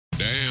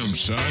Damn,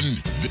 son,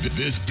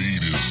 this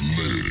beat is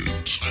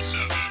lit.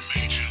 Another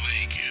Major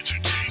League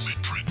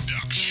Entertainment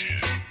production.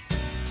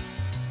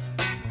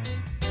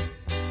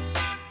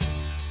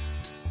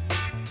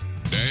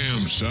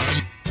 Damn,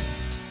 son.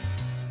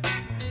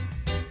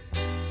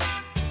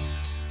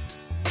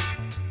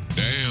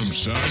 Damn,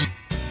 son.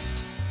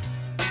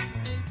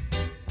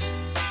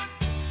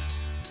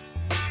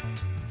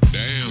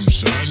 Damn,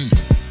 son.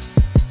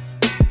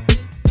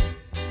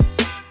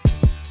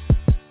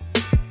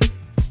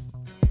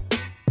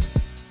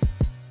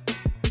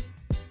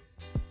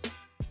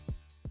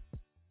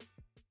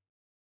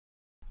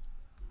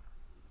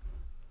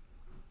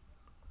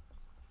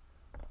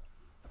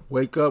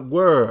 Wake up,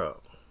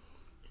 world.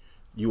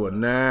 You are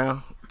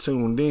now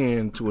tuned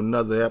in to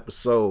another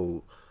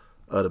episode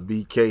of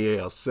the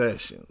BKL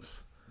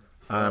Sessions.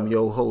 I'm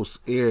your host,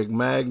 Eric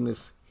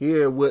Magnus,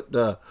 here with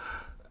the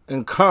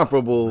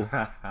incomparable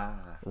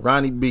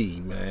Ronnie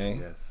B, man.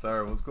 Yes,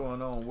 sir. What's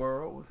going on,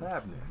 world? What's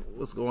happening?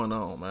 What's going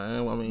on,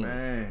 man? I mean,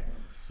 Man,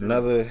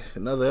 shoot.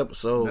 another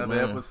episode, Another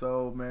man.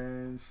 episode,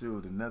 man.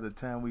 Shoot, another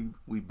time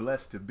we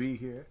blessed to be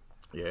here.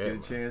 Yeah, Get a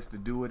man. chance to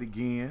do it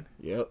again.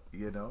 Yep.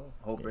 You know,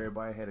 hope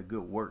everybody had a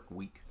good work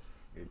week.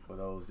 And for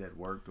those that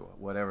worked or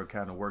whatever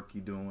kind of work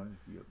you're doing,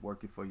 if you're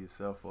working for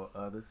yourself or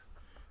others.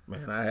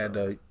 Man, I had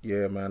I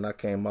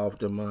came off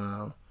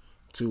them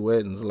 2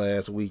 weddings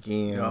last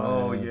weekend.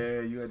 Oh, man.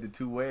 yeah, you had the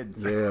 2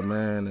 weddings. Yeah,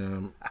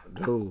 man,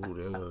 dude,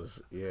 it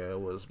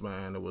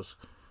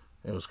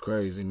was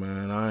crazy,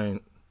 man.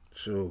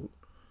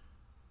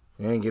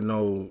 We ain't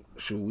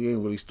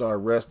really start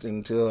resting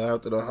until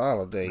after the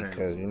holiday,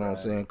 cause you know what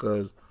I'm saying,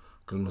 cause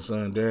my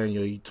son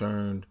Daniel, he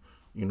turned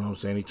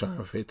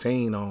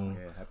 15 on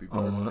happy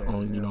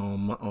birthday,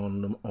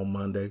 on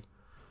Monday,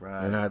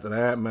 Right. and after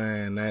that,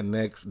 man, that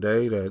next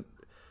day, that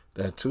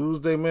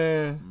Tuesday,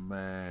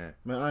 man,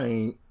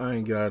 I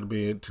ain't get out of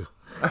bed till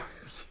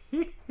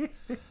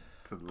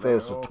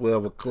close to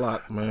 12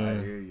 o'clock, I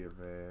man. hear you,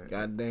 man.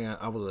 Goddamn,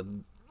 I was a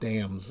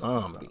damn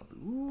zombie.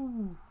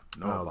 Ooh.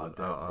 Know about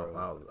that,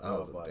 bro. I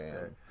was a damn.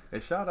 That.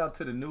 And shout out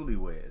to the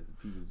newlyweds.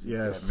 People just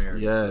Yes, got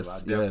married. yes, so I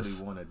yes.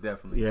 definitely want to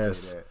Yes,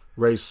 say that.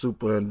 Ray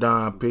Super and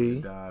Don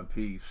P. Don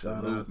P.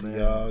 Shout Salute, out to man.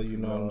 y'all, you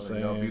know what I'm and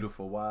y'all saying?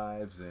 beautiful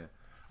wives. And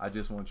I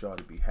just want y'all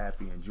to be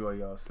happy, enjoy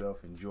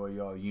yourself, enjoy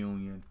y'all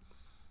union,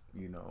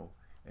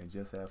 and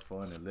just have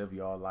fun and live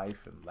y'all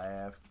life and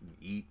laugh and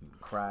eat and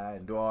cry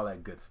and do all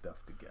that good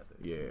stuff together.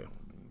 Yeah. You know what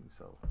I mean?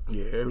 So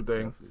Yeah,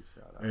 everything definitely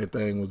shout out.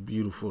 everything was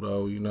beautiful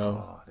though, you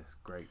know. Oh, that's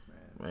great, man.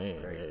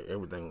 Man, Great.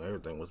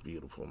 everything was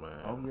beautiful, man.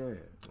 Oh yeah,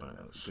 Man,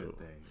 that's a shoot. good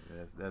thing.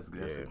 That's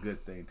Yeah. a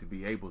good thing to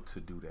be able to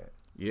do that.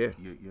 Yeah.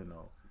 You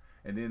know,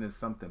 and then it's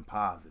something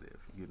positive,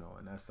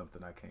 and that's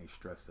something I can't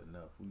stress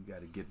enough. We got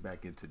to get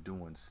back into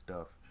doing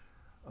stuff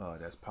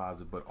that's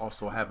positive, but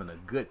also having a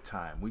good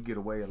time. We get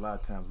away a lot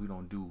of times. We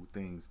don't do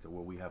things to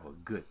where we have a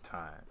good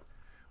time.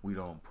 We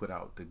don't put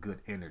out the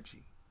good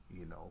energy.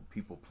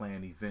 People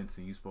plan events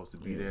and you're supposed to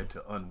be there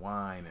to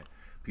unwind, and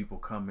people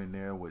come in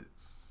there with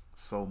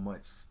so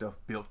much stuff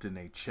built in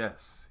their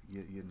chests,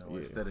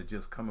 instead of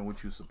just coming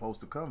what you're supposed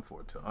to come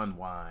for, to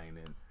unwind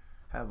and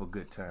have a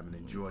good time and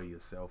enjoy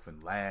yourself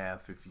and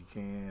laugh if you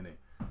can. And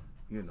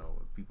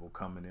people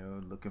coming there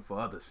looking for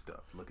other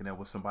stuff, looking at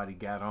what somebody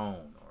got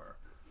on or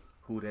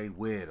who they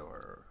with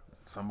or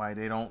somebody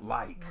they don't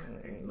like,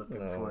 and looking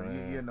for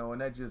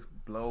and that just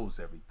blows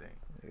everything.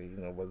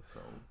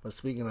 But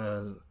speaking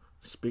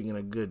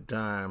of good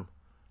time,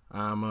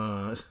 I'm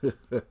I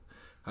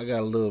got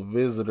a little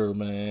visitor,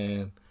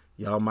 man.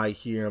 Y'all might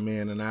hear him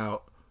in and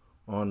out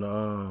on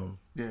the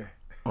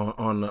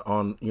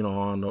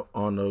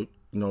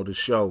the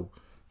show.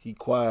 He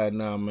quiet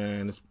now,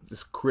 man.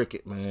 It's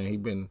Cricket, man. He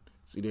been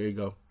there you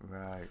go.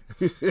 Right.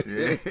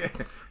 Yeah.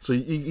 So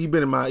he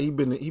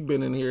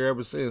been in here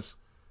ever since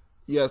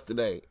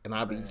yesterday, and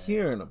I be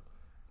hearing him,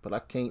 but I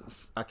can't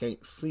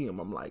see him.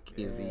 I'm like,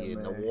 is he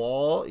in the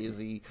wall? Is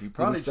he? He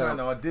probably trying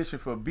to audition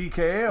for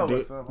BKL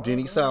or something. Did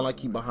he sound like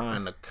he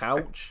behind the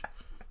couch?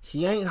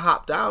 He ain't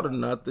hopped out or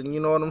nothing. You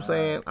know what I'm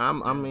saying?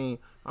 I'm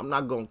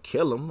not gonna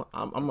kill him.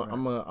 I'm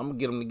gonna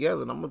get him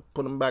together and I'm gonna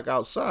put him back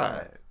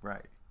outside.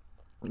 Right.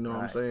 You know what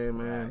I'm saying,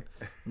 man?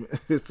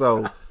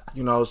 So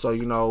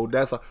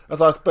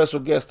that's our special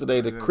guest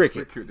today, the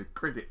Cricket. The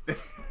Cricket.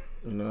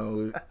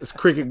 It's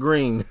Cricket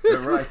Green.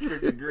 Right,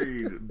 Cricket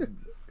Green.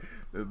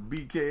 The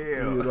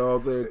BKL. You know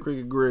what I'm saying?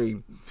 Cricket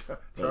Green.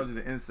 Charge of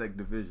the insect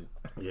division.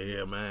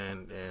 Yeah,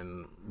 man.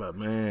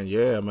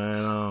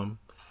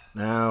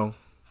 Now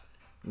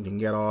you can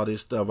get all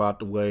this stuff out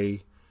the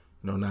way.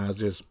 Now it's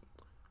just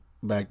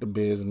back to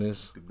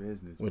business.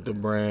 With the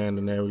brand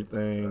and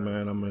everything,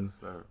 man. You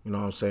know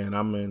what I'm saying?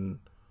 I'm in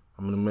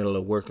the middle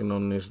of working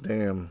on this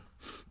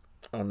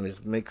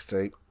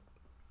mixtape.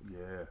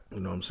 Yeah. You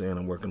know what I'm saying?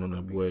 I'm working on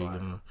that boy,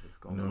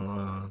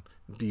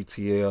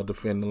 DTL,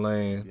 Defend the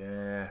Land.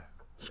 Yeah.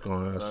 It's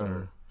gonna have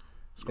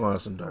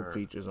some dope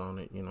features on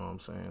it, you know what I'm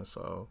saying?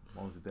 So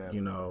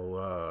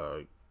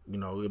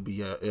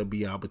it'll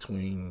be out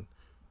between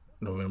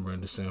November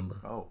and December.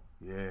 Oh,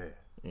 yeah.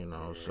 You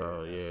know, Yeah,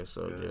 so yeah, that's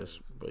so good. just,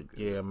 but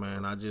yeah,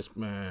 man,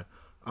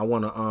 I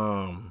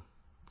wanna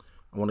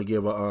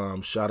give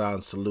a shout out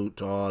and salute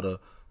to all the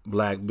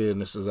black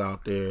businesses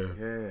out there,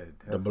 Yeah,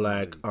 the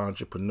black definitely.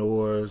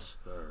 entrepreneurs,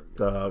 Sir, yes,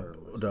 the sir.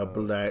 Much the love.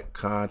 black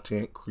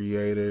content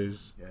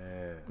creators.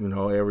 Yeah. You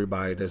know,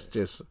 everybody that's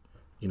just,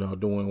 you know,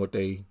 doing what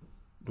they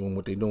doing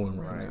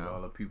right Right, now.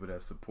 all the people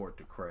that support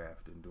the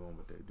craft and doing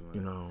what they're doing,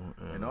 You know,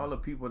 and all the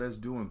people that's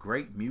doing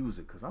great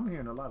music. Because I'm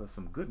hearing a lot of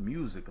some good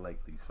music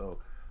lately, so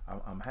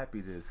I'm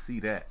happy to see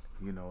that.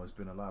 You know, it's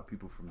been a lot of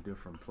people from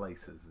different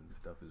places and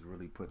stuff is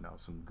really putting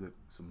out some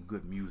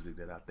good music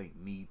that I think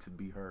need to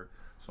be heard.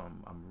 So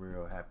I'm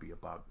real happy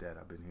about that.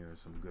 I've been hearing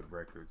some good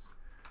records.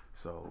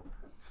 So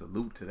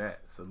salute to that.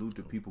 Salute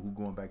to people who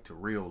going back to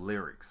real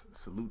lyrics.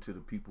 Salute to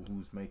the people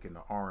who's making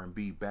the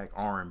R&B back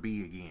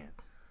R&B again.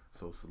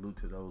 So salute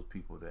to those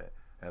people that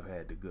have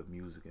had the good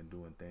music and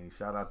doing things.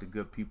 Shout out to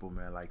good people,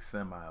 man, like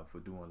Semi for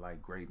doing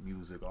like great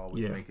music,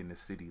 always Yeah. making the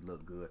city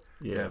look good.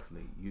 Yeah.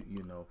 Definitely.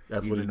 You know,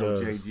 That's what even he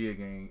though does. Jay Jig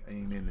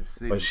ain't in the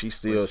city, But she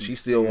still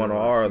one of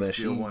ours, and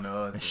still one of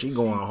us, and she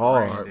going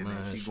hard, grinding, man.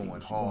 and she going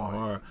going hard.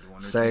 hard. She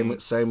doing her thing.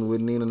 Same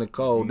with Nina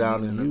Nicole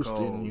down in Nina Houston.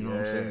 Nicole, You know what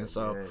I'm yeah, saying?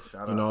 So yeah,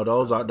 shout you out, know,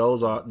 those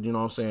are you know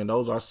what I'm saying.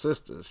 Those are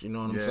sisters. You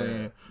know what I'm Yeah,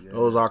 saying? yeah.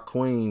 Those are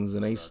queens,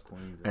 and they Those are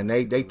queens, and and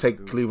they they take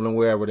do. Cleveland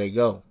wherever they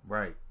go.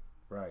 Right.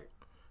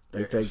 They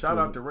Yeah, take shout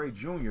out Cleveland. to Ray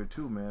Jr.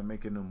 too, man,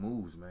 making them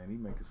moves, man. He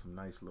making some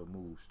nice little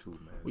moves too,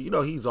 man. Well, you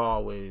know, he's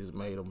always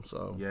made them.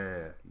 So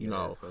Yeah, you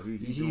know, so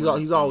he's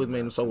doing his always thing made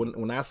now, them. So too.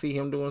 when I see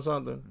him doing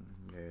something,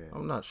 Yeah,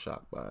 I'm not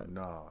shocked by it.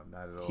 no,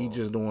 not at all. He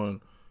just doing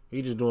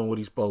what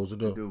he's supposed to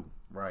do.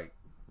 right,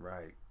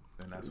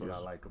 and that's what I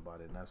like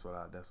about it, and that's what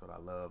I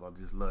love. I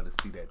just love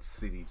to see that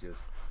city just,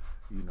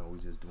 you know, we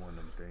just doing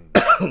them things.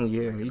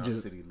 Yeah, Making he our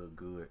just city look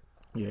good.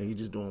 yeah, he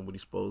just doing what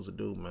he's supposed to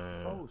do,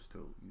 man. Supposed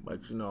to,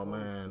 But you know,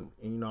 man, and,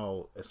 you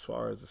know, as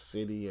far as the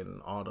city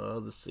and all the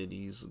other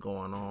cities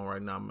going on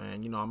right now,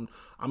 man, you know,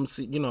 I'm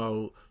see, you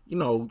know,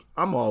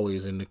 I'm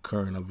always in the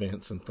current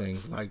events and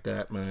things like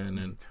that,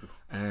 man,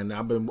 and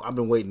I've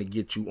been waiting to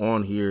get you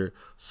on here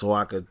so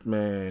I could,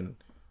 man.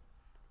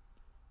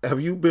 Have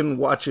you been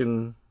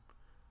watching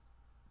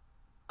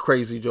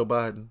Crazy Joe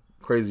Biden?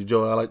 Crazy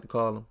Joe, I like to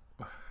call him.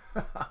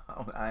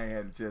 I ain't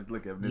had a chance to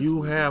look at this. You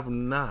weekend. have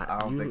not. I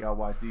don't think I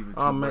watched even.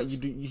 Oh too man, much you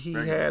do. He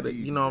regular had it.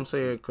 TV. You know what I'm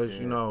saying? Because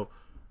Yeah. you know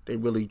they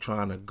really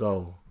trying to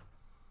go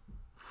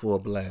for a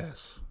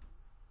blast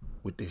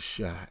with this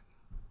shot.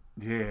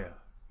 Yeah.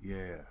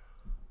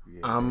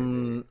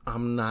 I'm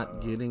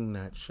not getting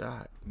that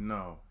shot.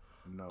 No.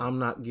 I'm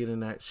not getting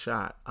that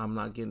shot. I'm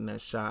not getting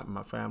that shot.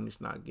 My family's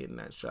not getting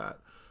that shot.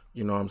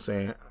 You know what I'm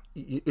saying?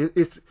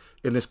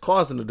 It's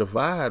causing a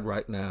divide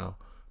right now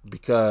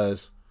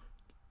because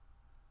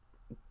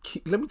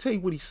let me tell you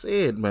what he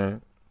said,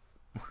 man.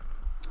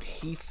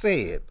 He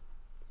said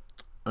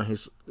on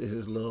his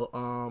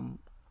little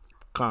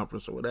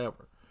conference or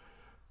whatever.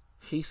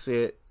 He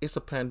said it's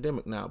a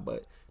pandemic now,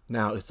 but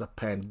now it's a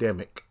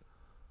pandemic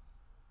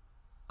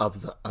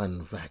of the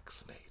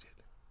unvaccinated.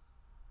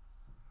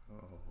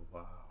 Oh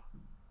wow.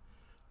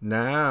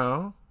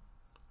 Now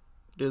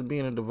there's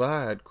being a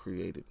divide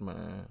created,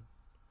 man.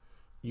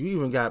 You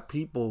even got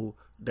people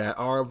that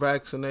are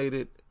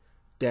vaccinated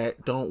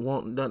that don't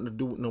want nothing to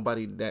do with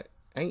nobody that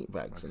ain't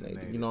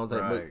vaccinated. You know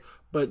that, right.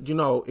 but you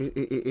know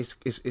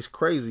it's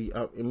crazy.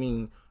 I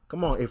mean,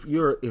 come on, if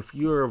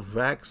you're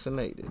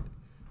vaccinated,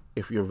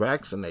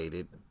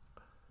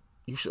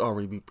 you should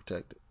already be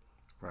protected.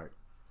 Right.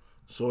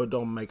 So it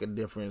don't make a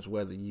difference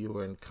whether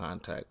you're in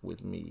contact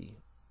with me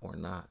or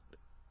not.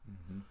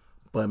 Mm-hmm.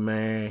 But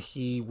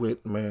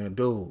man,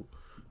 dude,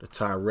 the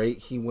tirade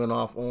he went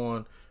off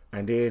on,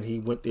 and then he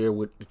went there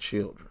with the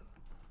children.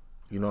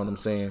 You know what I'm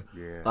saying?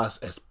 Yeah. Us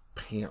as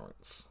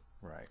parents.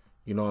 Right.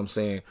 You know what I'm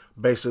saying?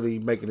 Basically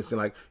making it seem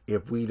like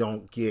if we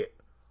don't get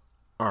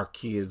our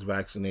kids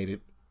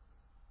vaccinated,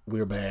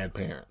 we're bad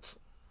parents.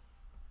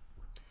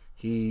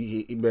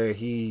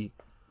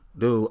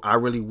 Dude, I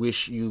really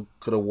wish you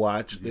could have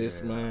watched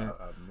this, man.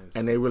 I missed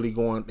And they really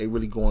going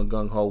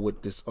gung ho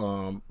with this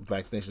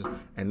vaccinations.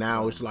 And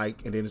now it's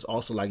like, and then it's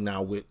also like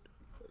now with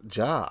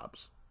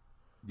jobs.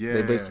 Yeah.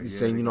 They basically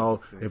saying, they you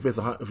know, got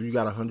the if you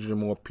got 100 or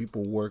more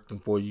people working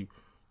for you,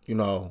 you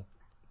know,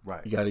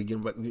 right. you got to get,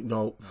 you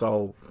know,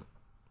 so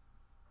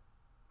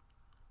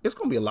it's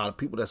gonna be a lot of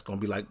people that's gonna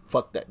be like,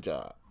 fuck that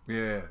job.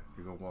 Yeah,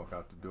 you're gonna walk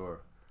out the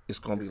door. It's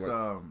gonna be It's,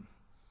 like,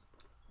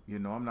 you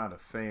know, I'm not a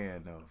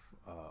fan of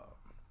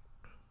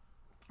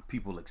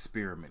people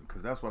experiment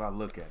because that's what I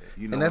look at it.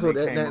 You know, And that's when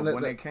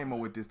what they came up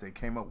with this, they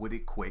came up with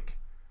it quick,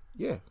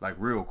 yeah. like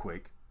real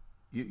quick.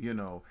 You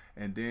know,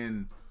 and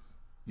then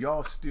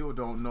y'all still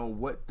don't know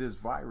what this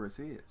virus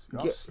is.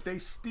 They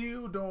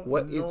still don't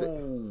What know is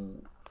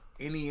it?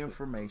 any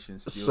information.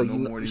 Still So no you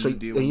know, more than so you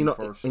did and when you you know,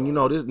 first and you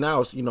saw know this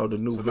now. It's, you know, the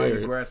new So now you're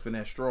variant. grasping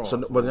at straws.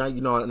 So, but now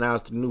you know now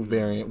it's the new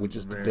variant, which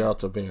is the variant.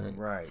 Delta variant,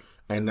 Right.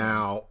 and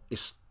now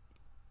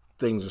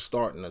things are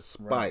starting to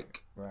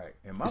spike. Right.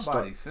 And my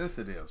body's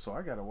sensitive, so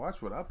I got to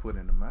watch what I put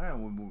into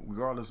mine,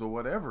 regardless of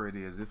whatever it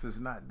is. If it's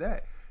not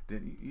that,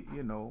 then,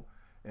 you know,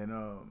 And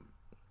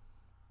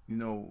you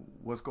know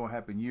what's gonna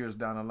happen years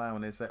down the line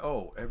when they say,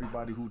 "Oh,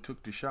 everybody who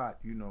took the shot,"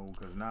 you know,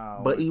 because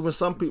now. But even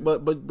some people,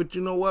 but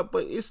you know what?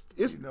 But it's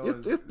You know,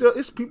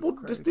 it's people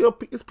crazy. it's still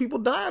it's people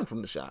dying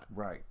from the shot.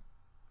 Right.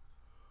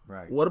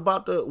 Right. What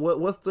about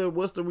what's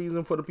the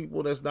reason for the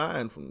people that's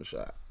dying from the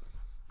shot?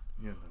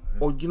 You know,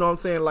 Or you know what I'm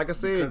saying? Like I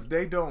said, because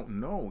they don't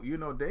know. You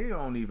know, they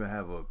don't even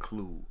have a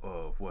clue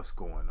of what's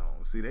going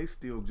on. See, they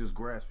still just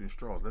grasping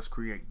straws. Let's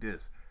create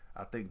this.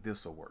 I think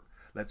this will work.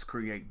 Let's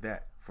create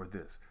that for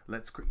this.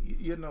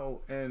 You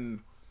know,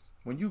 and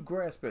when you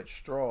grasp at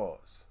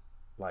straws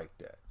like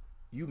that,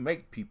 you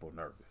make people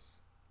nervous.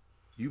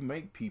 You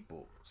make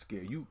people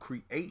scared. You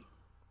create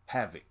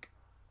havoc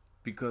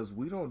because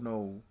we don't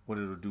know what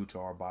it'll do to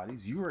our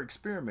bodies. You're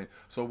experimenting.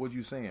 So what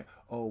you saying?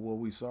 Oh, well,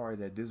 we sorry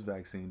that this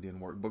vaccine didn't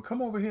work, but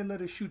come over here and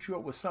let us shoot you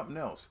up with something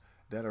else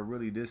that'll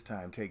really this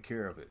time take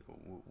care of it.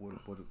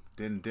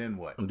 Then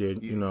what? And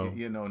then,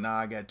 you know, now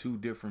I got 2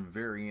 different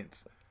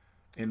variants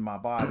in my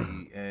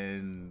body,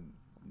 and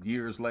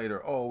years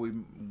later, oh,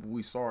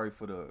 we sorry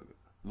for the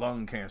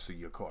lung cancer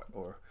you caught,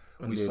 or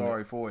we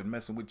sorry for it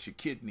messing with your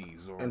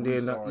kidneys, or and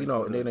then you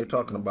know, and then they're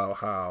talking about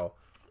how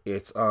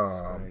it's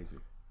crazy.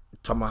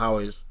 talking about how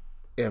it's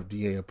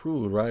FDA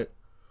approved, right?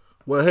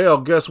 Well, hell,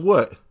 guess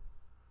what?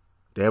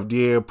 The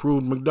FDA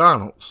approved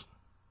McDonald's.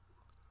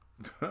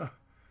 And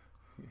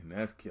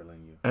that's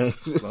killing you.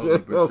 Slowly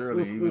but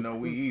surely, even though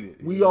we eat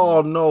it. We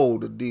all know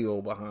the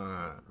deal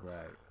behind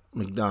Right.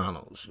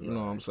 McDonald's. You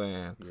know what I'm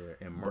saying? Yeah,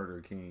 and Murder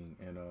King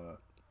and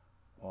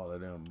all of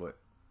them. But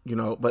You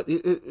know, but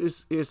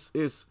it's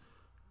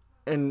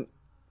and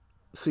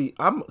see,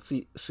 I'm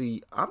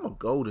gonna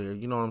go there.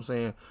 You know what I'm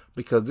saying?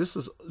 Because this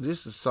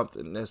is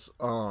something that's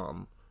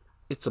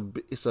it's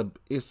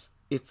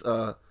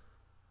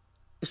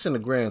in the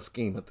grand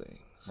scheme of things.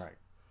 right.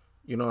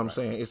 You know what I'm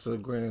saying? It's a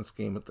grand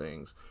scheme of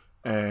things.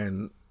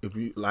 And if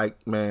you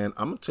like, man,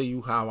 I'm gonna tell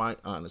you how I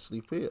honestly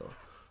feel.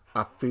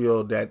 I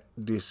feel that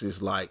this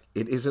is like,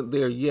 it isn't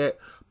there yet,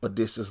 but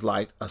this is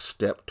like a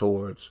step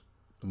towards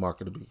the mark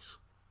of the beast.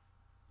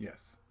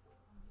 Yes.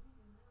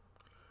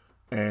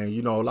 And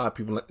you know, a lot of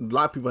people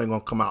ain't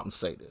gonna come out and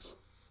say this.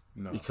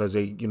 No. Because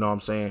they, you know what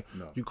I'm saying?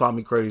 No. You call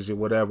me crazy or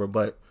whatever,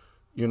 but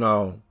you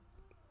know,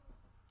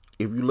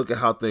 if you look at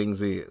how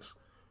things is,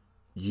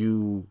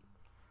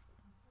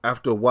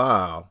 after a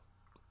while,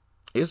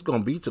 it's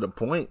gonna be to the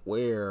point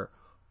where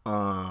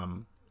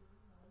you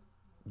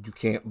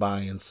can't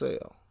buy and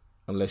sell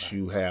unless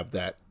you have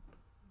that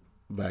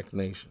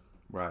vaccination.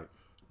 Right.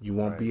 You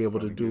won't be able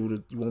to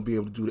do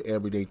the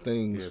everyday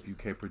things. Yeah, if you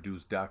can't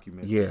produce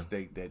documents Yeah. to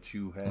state that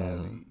you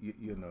have,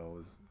 you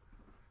know,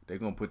 they're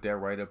gonna put that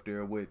right up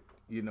there with,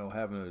 you know,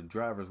 having a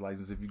driver's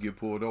license if you get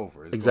pulled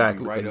over. It's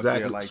Exactly, gonna be right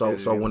exactly. Up there like So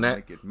that, so and when they'll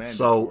that make it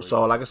mandatory.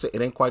 so like I said,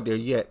 it ain't quite there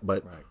yet.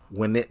 But Right.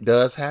 when it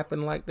does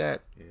happen like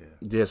that, Yeah.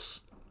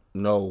 just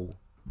know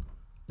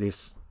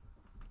this,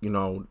 you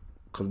know,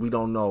 because we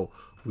don't know.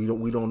 We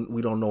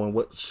don't know in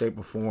what shape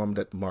or form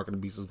that the mark of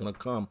the beast is gonna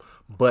come.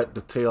 But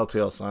the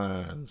telltale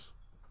signs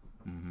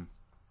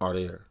are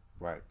there.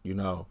 Right. You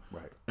know.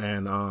 Right.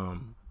 And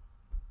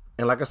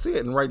like I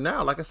said, and right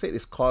now, like I said,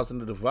 it's causing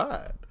the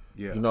divide.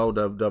 Yeah. You know,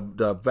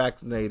 the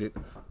vaccinated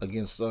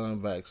against the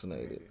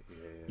unvaccinated.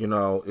 You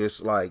know,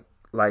 it's like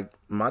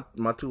my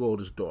 2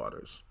 oldest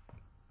daughters,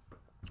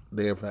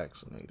 they're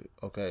vaccinated.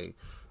 Okay,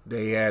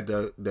 they had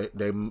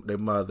their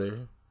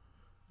mother,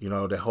 you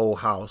know, their whole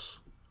house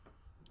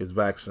is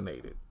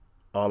vaccinated.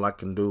 All I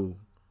can do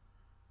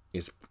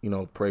is, you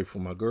know, pray for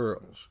my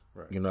girls.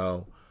 Right. You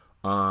know,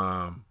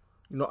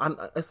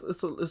 it's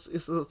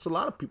a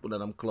lot of people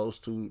that I'm close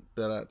to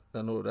that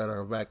I know that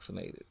are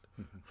vaccinated,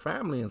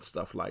 family and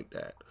stuff like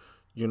that.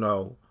 You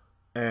know,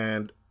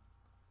 and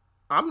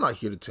I'm not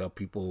here to tell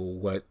people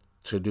what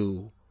to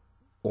do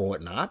or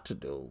what not to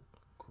do.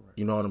 Correct.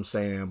 You know what I'm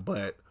saying?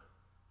 But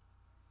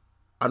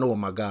I know what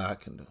my God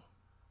can do.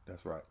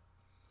 That's right.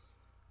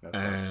 That's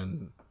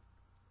And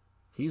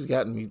he's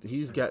gotten me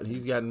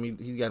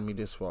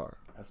this far.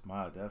 That's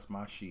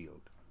my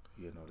shield.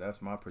 You know,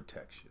 that's my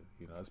protection.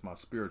 You know, that's my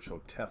spiritual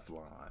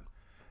Teflon,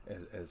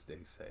 as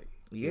they say.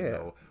 Yeah. You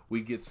know,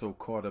 we get so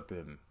caught up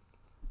in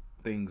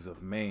things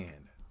of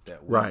man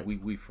that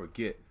we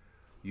forget,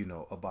 you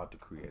know, about the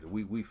Creator.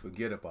 We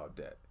forget about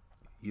that.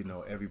 You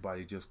know,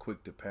 everybody just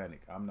quick to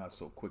panic. I'm not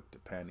so quick to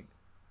panic.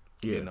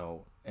 Yeah. You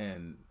know,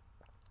 and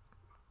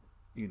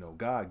you know,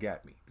 God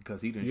got me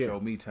because He didn't show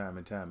me time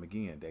and time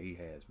again that He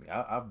has me.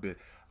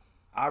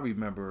 I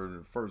remember in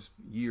the first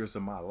years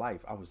of my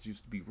life, I was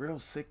used to be real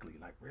sickly,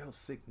 like real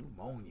sick,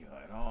 pneumonia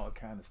and all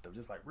kind of stuff,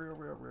 just like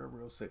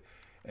real sick.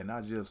 And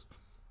I just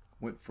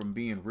went from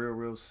being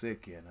real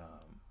sick, and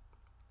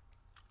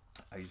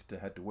I used to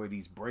have to wear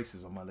these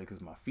braces on my leg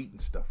because my feet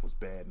and stuff was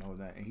bad and all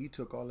that. And He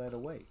took all that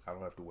away. I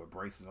don't have to wear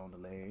braces on the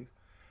legs.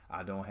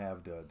 I don't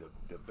have the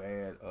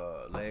bad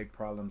leg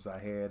problems I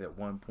had at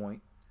one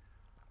point.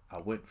 I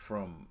went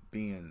from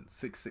being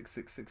sick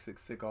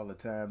all the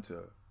time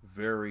to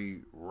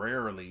very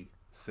rarely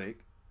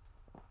sick,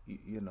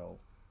 you know.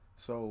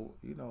 So,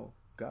 you know,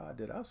 God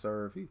that I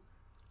serve,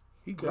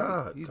 He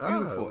great. He's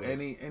beautiful,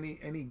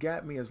 and he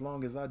got me as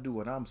long as I do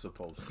what I'm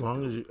supposed to. As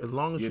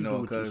long as you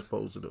do what you're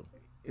supposed to do.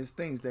 It's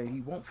things that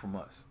he wants from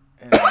us,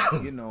 and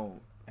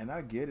and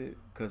I get it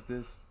because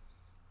this,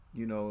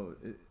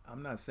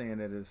 I'm not saying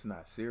that it's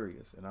not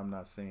serious, and I'm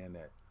not saying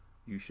that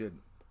you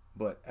shouldn't,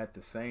 but at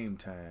the same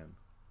time,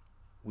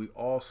 we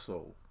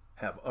also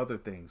have other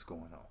things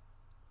going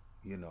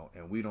on,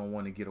 and we don't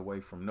want to get away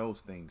from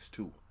those things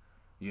too.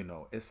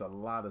 It's a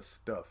lot of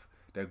stuff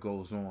that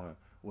goes on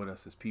with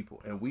us as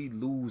people, and we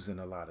losing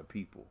a lot of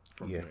people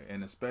from here,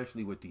 and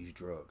especially with these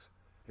drugs.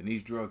 And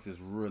these drugs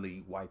is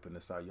really wiping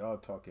us out. Y'all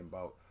talking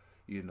about,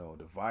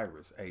 the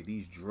virus. Hey,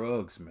 these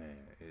drugs, man,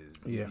 is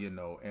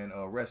and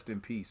rest in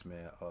peace,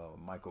 man,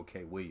 Michael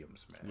K.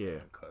 Williams, man. Yeah.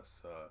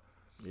 Because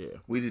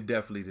we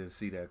definitely didn't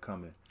see that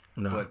coming.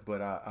 No.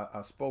 But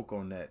I spoke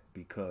on that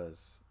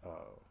because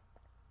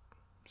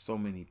so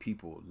many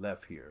people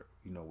left here,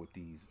 with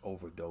these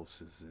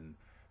overdoses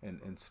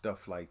and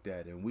stuff like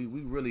that. And we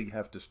really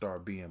have to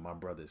start being my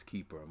brother's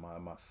keeper,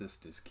 my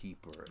sister's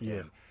keeper.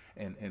 Yeah.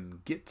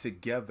 And get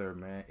together,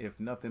 man, if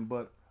nothing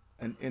but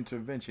an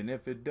intervention.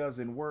 If it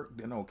doesn't work,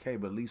 then okay,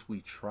 but at least we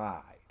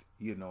tried,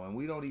 and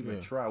we don't even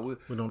try.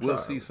 We'll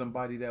see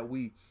somebody that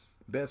we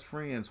best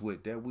friends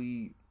with, that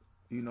we,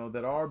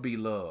 that are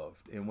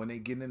beloved. And when they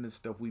get into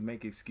stuff, we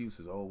make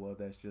excuses. Oh, well,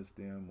 that's just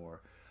them,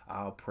 or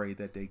I'll pray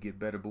that they get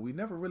better. But we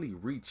never really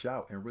reach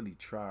out and really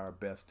try our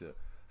best to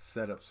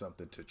set up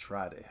something to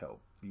try to help,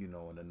 in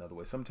another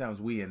way.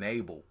 Sometimes we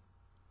enable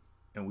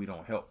and we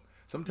don't help.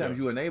 Sometimes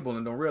you enable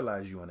and don't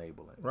realize you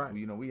enabling. Right.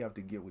 We have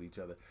to get with each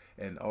other.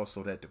 And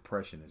also that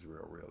depression is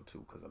real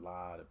too, because a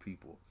lot of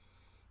people,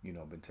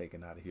 been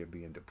taken out of here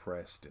being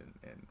depressed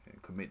and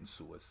committing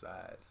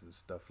suicides and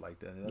stuff like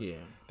that.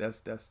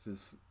 That's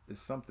just,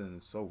 it's something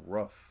so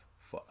rough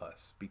for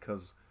us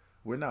because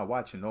we're not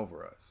watching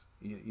over us.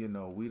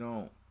 We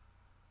don't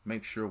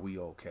make sure we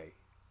okay.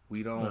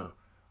 We don't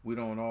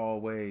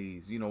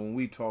always, when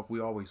we talk, we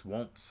always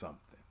want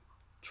something,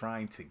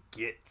 trying to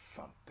get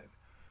something.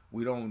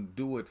 We don't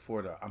do it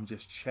for I'm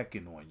just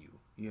checking on you.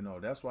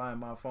 That's why in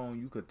my phone,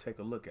 you could take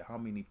a look at how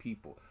many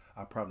people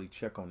I probably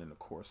check on in the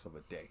course of a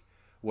day,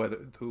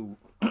 whether through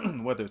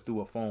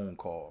a phone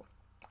call,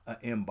 an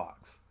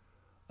inbox,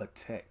 a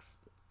text.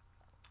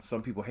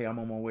 Some people, hey, I'm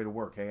on my way to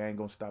work. Hey, I ain't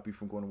going to stop you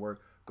from going to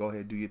work. Go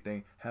ahead, do your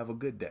thing. Have a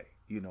good day.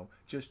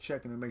 Just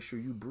checking to make sure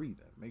you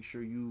breathing. Make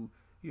sure you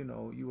in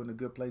a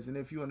good place. And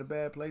if you're in a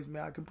bad place,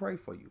 man, I can pray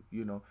for you,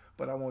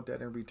 but I want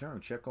that in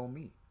return. Check on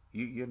me,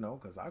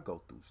 because I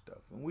go through stuff,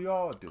 and we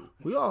all do.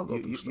 We all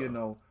go through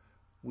stuff.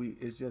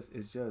 It's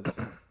just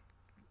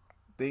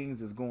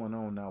things is going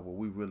on now where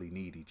we really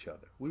need each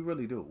other. We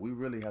really do. We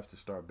really have to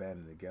start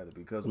banding together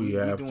because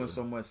we're doing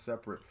so much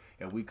separate,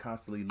 and we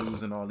constantly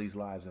losing all these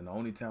lives. And the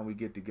only time we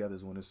get together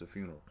is when it's a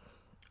funeral.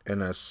 And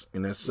that's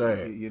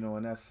sad.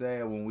 And that's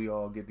sad when we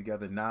all get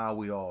together. Now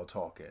we all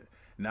talking.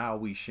 Now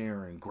we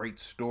sharing great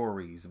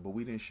stories, but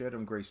we didn't share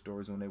them great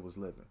stories when they was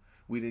living.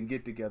 We didn't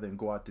get together and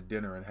go out to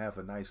dinner and have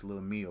a nice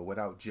little meal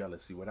without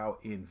jealousy, without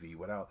envy,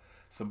 without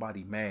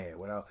somebody mad,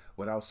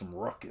 without some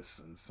ruckus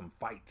and some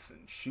fights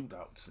and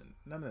shootouts and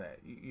none of that.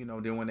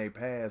 Then when they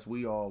pass,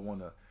 we all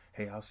want to,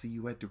 hey, I'll see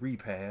you at the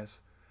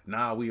repass.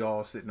 Now we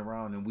all sitting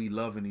around and we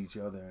loving each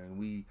other and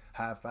we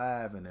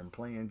high-fiving and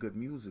playing good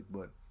music,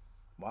 but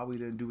why we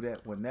didn't do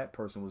that when that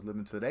person was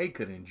living so they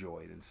could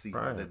enjoy it and see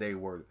that they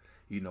were,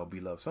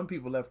 beloved. Some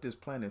people left this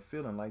planet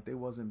feeling like they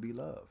wasn't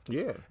beloved.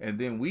 Yeah. And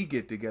then we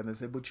get together and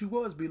say, but you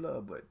was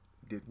beloved. But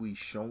did we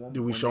show them?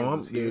 Did we show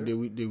them?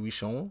 Did we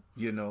show them?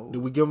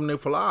 Did we give them their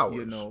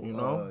flowers?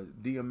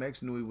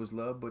 DMX knew he was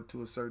loved, but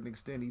to a certain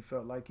extent, he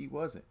felt like he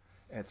wasn't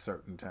at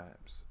certain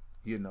times.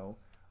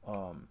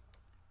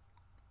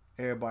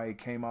 Everybody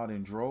came out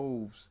in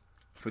droves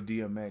for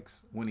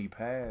DMX when he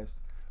passed,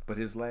 but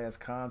his last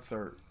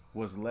concert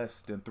was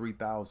less than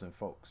 3,000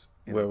 folks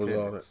in attendance. Where was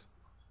all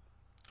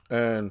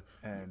that?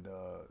 And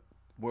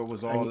where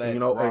was all that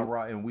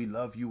rah-rah and we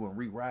love you and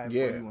we ride for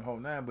you and whole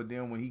nine? But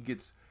then when he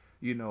gets,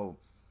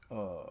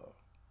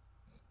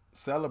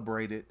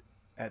 celebrated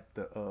at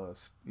the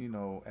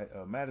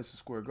at Madison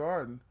Square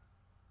Garden,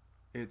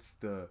 it's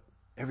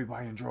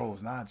everybody in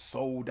droves. Now it's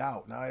sold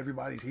out. Now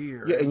everybody's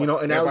here. Yeah, and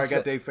everybody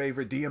got their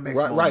favorite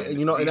DMX. Right, and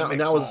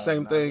and that was the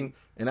same thing.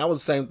 And that was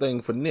the same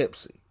thing for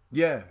Nipsey.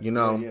 Yeah, when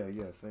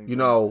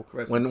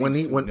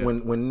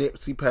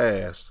Nipsey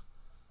passed,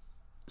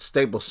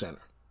 Staples Center,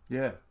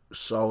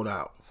 sold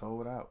out.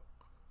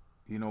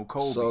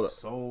 Kobe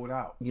sold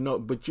out.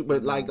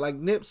 But like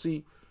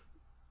Nipsey,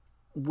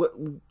 what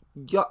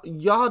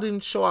y'all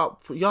didn't show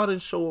up for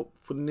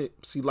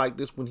Nipsey like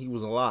this when he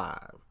was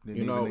alive.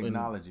 Didn't even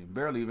acknowledge him.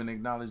 Barely even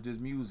acknowledged his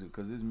music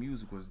because his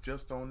music was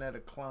just on that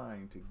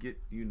decline to get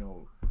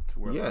to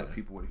where a lot of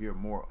people would hear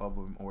more of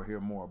him or hear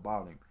more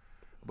about him.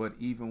 But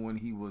even when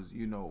he was,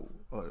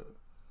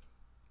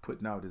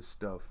 putting out his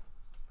stuff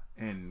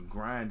and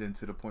grinding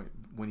to the point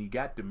when he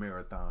got the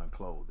marathon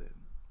clothing,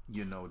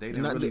 they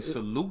didn't really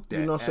salute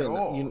that at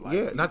all.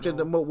 Not just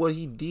what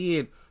he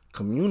did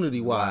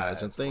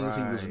community-wise and things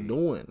he was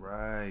doing.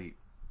 Right.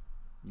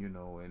 You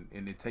know,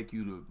 and it take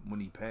you to when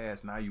he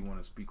passed. Now you want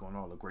to speak on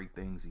all the great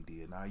things he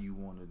did. Now you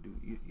want to do,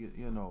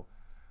 you know,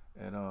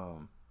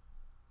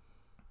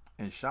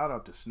 and shout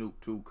out to Snoop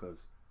too,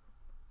 cause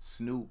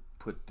Snoop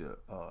put the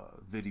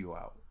video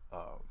out.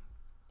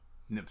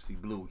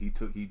 Nipsey Blue.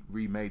 He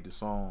remade the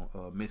song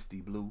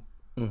Misty Blue,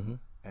 and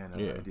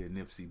did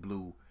Nipsey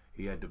Blue.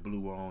 He had the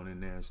blue on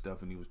in there and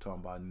stuff, and he was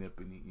talking about Nip,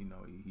 and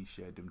he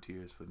shed them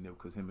tears for Nip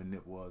because him and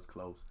Nip was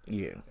close.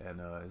 Yeah. And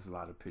there's a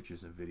lot of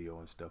pictures and video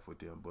and stuff with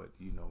them, but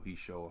he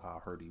showed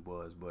how hurt he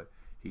was, but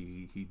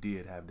he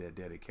did have that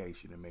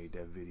dedication and made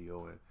that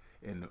video,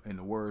 and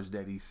the words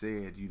that he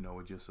said,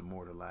 it just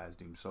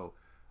immortalized him. So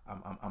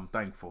I'm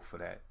thankful for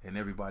that, and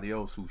everybody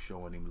else who's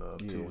showing him love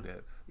too,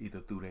 that either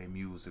through their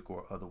music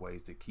or other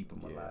ways to keep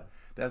him alive.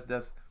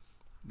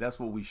 That's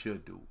what we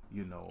should do,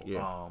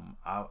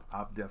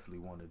 I definitely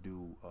want to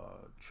do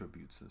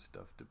tributes and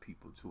stuff to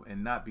people too,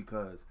 and not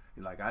because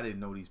like I didn't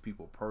know these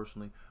people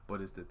personally, but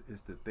it's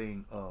the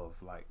thing of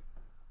like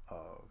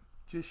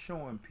just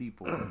showing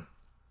people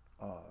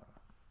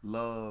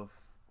love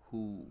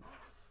who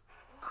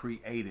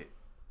created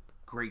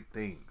great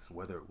things,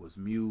 whether it was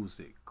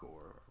music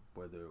or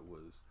whether it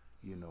was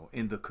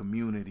in the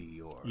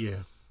community or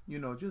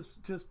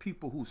just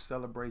people who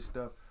celebrate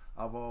stuff.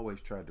 I've always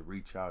tried to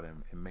reach out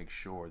and make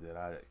sure that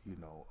I,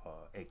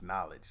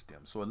 acknowledge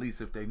them. So at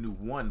least if they knew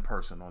one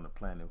person on the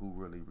planet who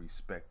really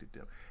respected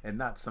them, and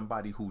not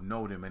somebody who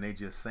know them and they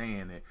just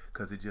saying it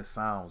because it just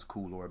sounds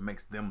cool or it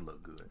makes them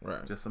look good.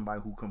 Right. Just somebody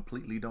who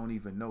completely don't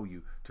even know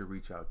you to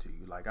reach out to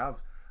you. Like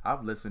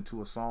I've listened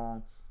to a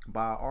song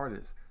by an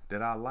artist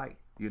that I like,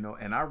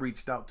 and I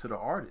reached out to the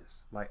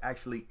artist, like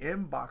actually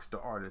inboxed the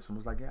artist and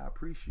was like, yeah, I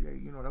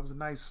appreciate, that was a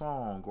nice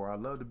song, or I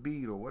love the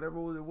beat, or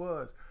whatever it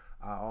was.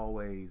 I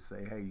always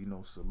say, hey,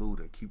 salute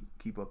her,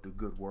 keep up the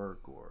good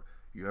work, or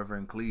you ever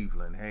in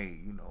Cleveland, hey,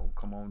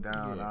 come on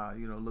down,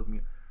 look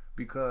me,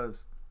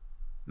 because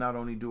not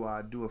only do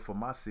I do it for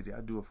my city,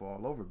 I do it for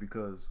all over,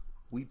 because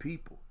we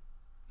people,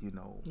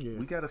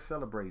 we got to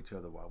celebrate each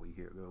other while we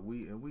here.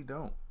 We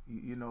don't,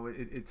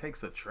 it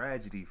takes a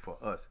tragedy for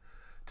us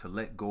to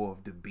let go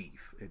of the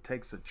beef. It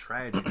takes a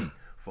tragedy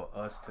for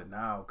us to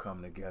now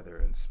come together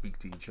and speak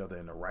to each other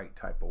in the right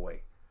type of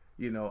way.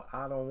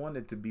 I don't want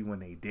it to be when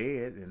they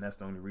dead, and that's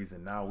the only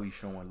reason now we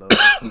showing love.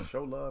 Let's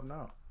show love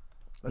now.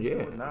 Let's do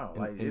it now.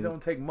 Like it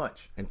don't take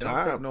much. And it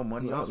don't take no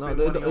money.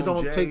 It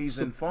don't take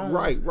and phones.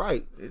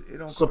 Right. It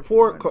don't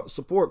support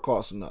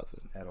costs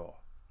nothing at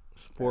all.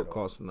 Support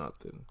costs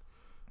nothing,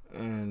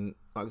 and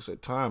like I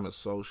said, time is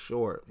so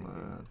short,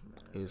 man.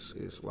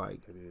 It's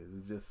like it is.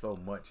 It's just so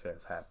much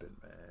has happened,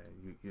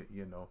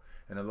 man.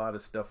 And a lot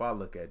of stuff I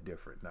look at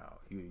different now.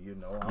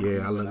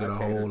 I look at a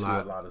whole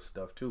lot of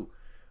stuff too.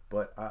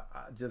 But I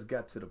just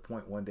got to the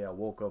point one day I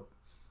woke up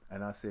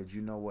and I said,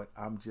 you know what?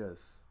 I'm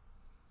just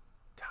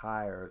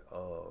tired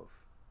of,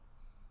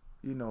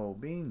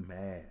 being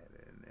mad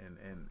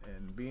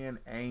and being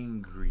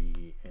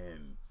angry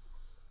and,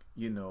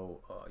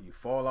 you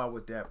fall out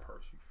with that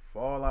person, you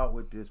fall out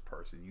with this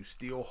person, you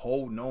still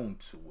holding on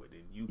to it,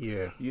 and you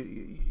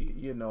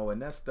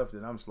and that's stuff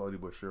that I'm slowly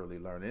but surely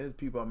learning. There's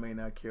people I may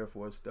not care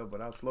for and stuff,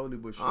 but I slowly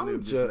but surely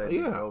just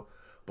letting it go.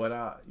 But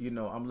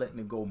I'm letting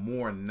it go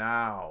more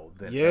now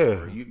than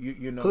ever.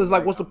 Because it's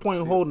like, what's the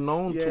point of holding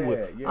on to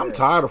it? I'm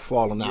tired of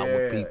falling out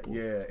with people.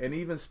 Yeah, and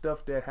even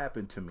stuff that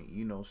happened to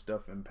me,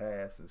 stuff in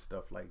past and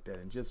stuff like that,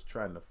 and just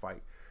trying to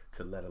fight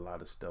to let a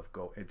lot of stuff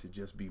go and to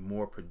just be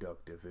more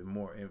productive and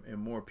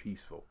more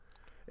peaceful.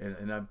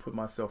 And I put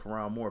myself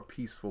around more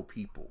peaceful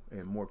people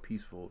and more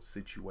peaceful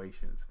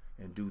situations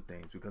and do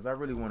things, because I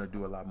really want to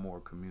do a lot more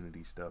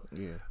community stuff.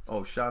 Yeah.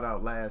 Oh, shout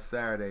out last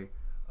Saturday.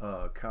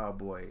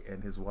 Cowboy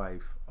and his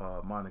wife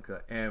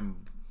Monica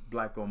and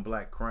Black on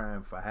Black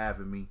Crime for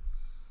having me.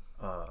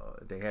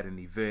 They had an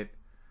event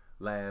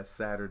last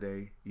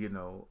Saturday,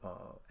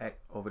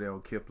 over there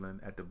on Kipling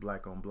at the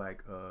Black on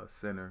Black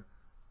Center.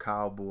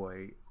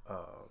 Cowboy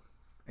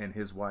and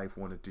his wife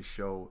wanted to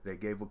show. They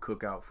gave a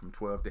cookout from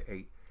 12 to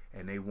 8,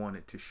 and they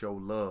wanted to show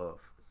love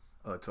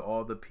to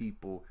all the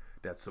people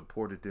that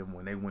supported them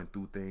when they went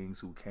through things,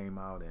 who came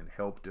out and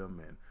helped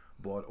them and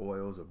bought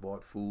oils or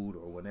bought food,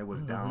 or when they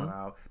was down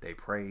out, they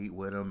prayed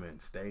with them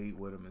and stayed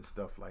with them and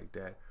stuff like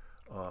that.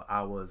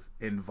 I was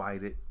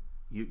invited,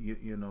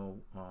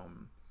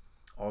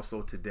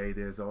 also today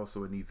there's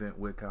also an event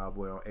with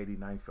Cowboy on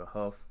 89th and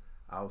Huff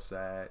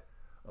outside.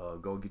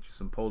 Go get you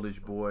some Polish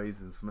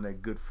boys and some of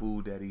that good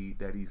food that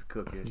he's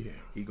cooking. Yeah.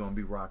 He gonna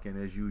be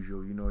rocking as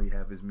usual. He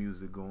have his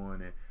music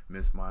going, and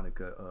Miss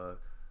Monica,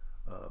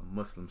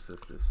 Muslim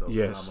sister. So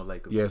yes,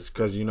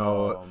 because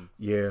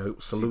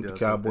salute the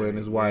Cowboy and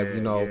his wife.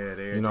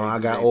 I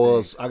got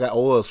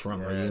oils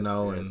from her.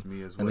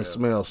 And they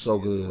smell so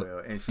good. Well.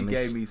 And she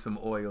gave me some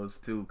oils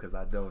too, because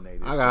I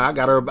donated. I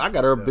got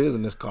her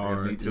business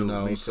card. Me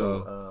too.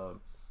 So.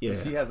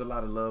 She has a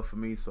lot of love for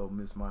me. So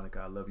Miss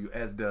Monica, I love you.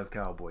 As does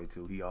Cowboy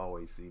too. He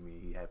always see me.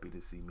 He happy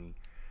to see me,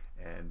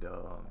 and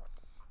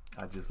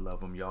I just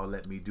love them. Y'all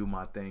let me do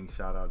my thing.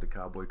 Shout out to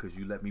Cowboy because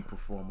you let me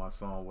perform my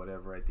song,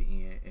 whatever, at the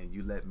end, and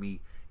you let me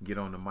get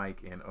on the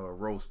mic and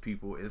roast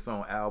people. It's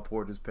on Al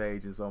Porter's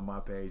page. It's on my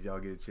page. Y'all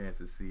get a chance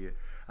to see it.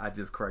 I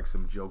just crack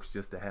some jokes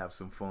just to have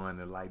some fun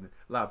and lighten.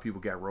 A lot of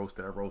people got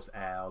roasted. I roast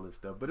Al and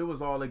stuff, but it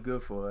was all in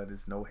good fun.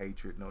 There's no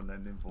hatred, no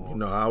nothing involved. You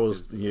know, I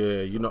was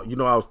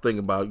I was thinking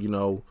about,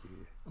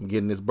 I'm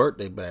getting this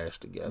birthday bash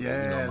together.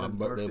 Yeah, my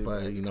birthday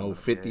bash, bash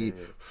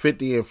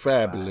 50 and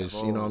fabulous.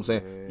 You know what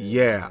I'm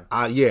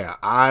saying?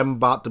 I'm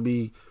about to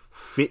be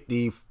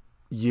 50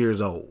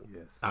 years old.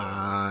 Yes,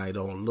 I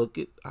don't look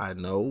it, I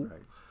know. Right.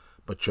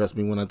 But trust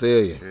me when I tell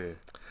you, Yeah.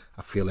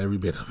 I feel every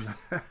bit of it.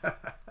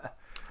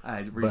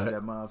 I reached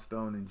that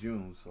milestone in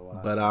June, so.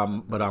 But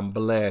I'm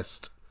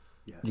blessed,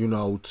 Yes.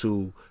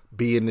 to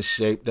be in the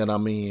shape that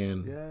I'm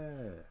in,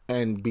 Yeah.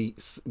 and be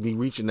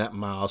reaching that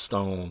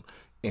milestone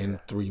in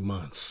 3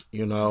 months.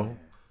 Because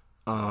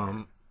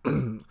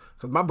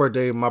my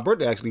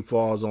birthday actually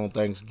falls on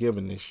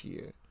Thanksgiving this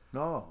year.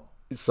 No.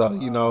 So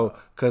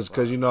because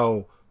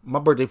my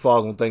birthday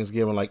falls on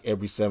Thanksgiving like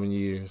every 7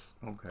 years.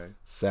 Okay.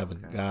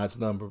 7, God's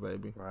number,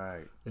 baby.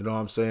 Right. You know what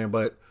I'm saying?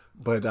 But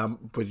I'm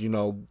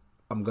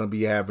gonna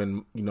be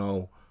having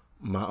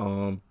my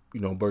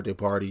birthday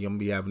party. I'm gonna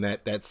be having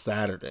that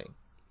Saturday.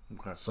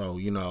 Okay. So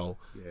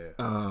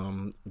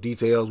Yeah.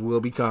 Details will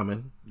be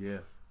coming. Yeah.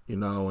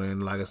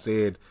 And like I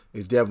said,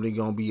 it's definitely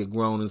gonna be a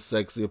grown and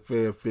sexy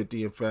affair,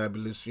 50 and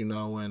fabulous.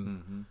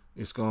 And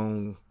it's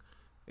gonna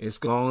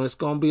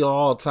be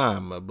all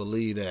time. I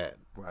believe that.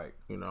 Right.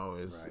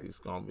 It's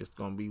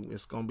gonna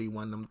be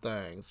one of them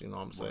things. You know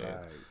what I'm saying?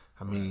 Right.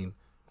 I mean,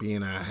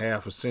 being a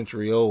half a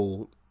century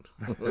old.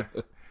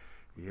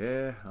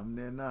 Yeah, I'm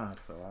there now.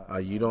 So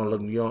you don't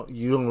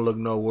look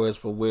no worse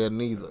for wear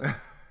neither.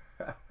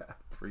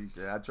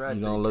 Appreciate it. I tried.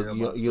 You don't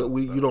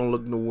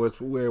look no worse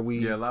for wear.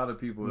 Yeah, a lot of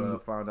people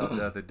found out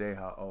the other day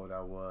how old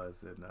I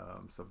was, and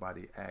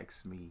somebody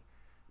asked me.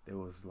 It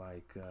was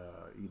like,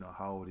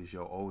 how old is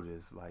your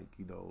oldest? Like,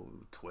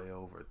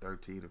 12 or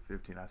 13 or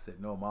 15. I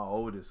said, no, my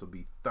oldest will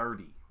be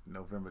 30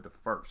 November the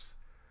 1st.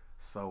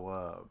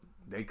 So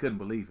they couldn't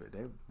believe it.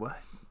 What?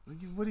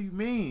 What do you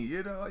mean?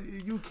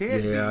 You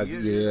can't be.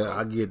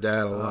 I get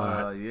that a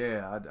lot.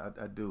 Yeah,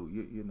 I do.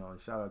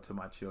 Shout out to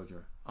my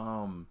children.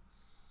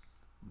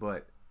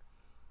 But,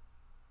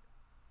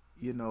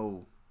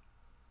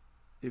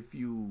 if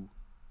you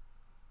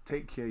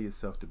take care of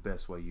yourself the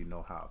best way you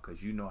know how,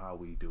 because you know how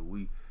we do.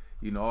 We,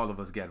 all of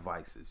us got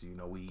vices.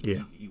 We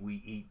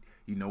eat.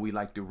 We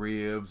like the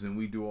ribs and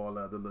we do all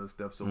the other little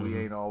stuff. So we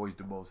ain't always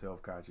the most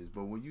health conscious.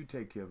 But when you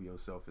take care of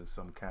yourself in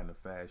some kind of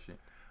fashion,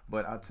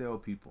 but I tell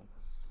people,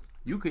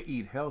 you could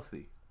eat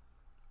healthy,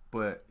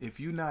 but if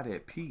you're not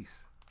at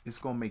peace, it's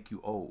gonna make you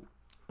old.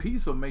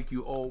 Peace will make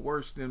you old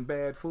worse than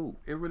bad food.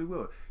 It really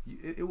will.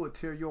 It will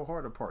tear your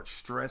heart apart.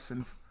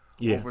 Stressing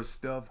over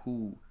stuff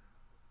who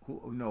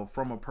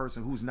from a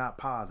person who's not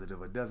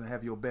positive or doesn't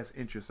have your best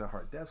interests at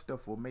heart. That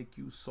stuff will make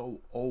you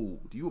so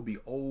old. You will be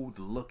old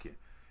looking.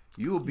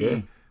 You will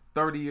be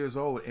 30 years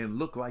old and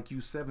look like you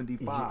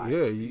 75.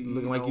 Yeah, you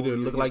look like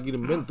you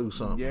done been through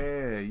something.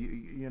 Yeah,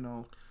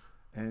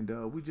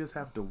 and we just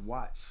have to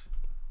watch.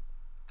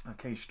 I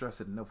can't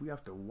stress it enough. We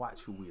have to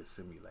watch who we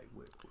assimilate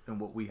with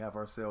and what we have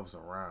ourselves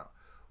around.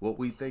 What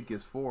we think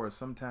is for us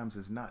sometimes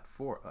is not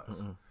for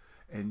us.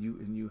 And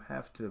you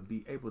have to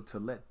be able to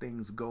let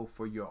things go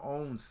for your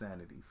own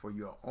sanity, for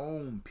your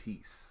own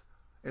peace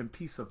and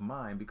peace of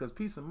mind. Because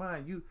peace of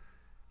mind,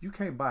 you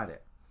can't buy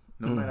that.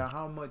 No matter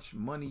how much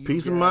money you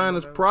peace of mind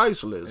is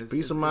priceless.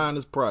 Peace of mind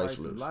is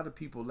priceless. A lot of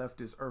people left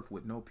this earth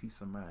with no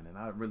peace of mind, and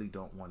I really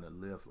don't want to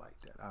live like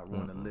that. I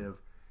want to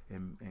live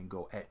and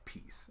go at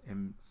peace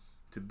and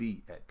to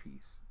be at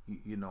peace,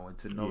 and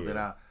to know that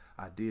I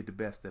did the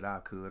best that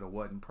I could. I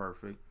wasn't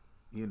perfect,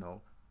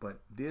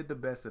 but did the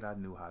best that I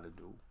knew how to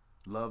do.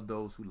 Loved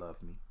those who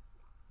loved me,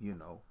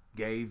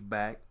 gave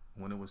back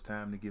when it was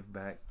time to give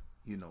back,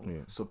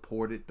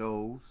 supported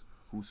those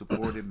who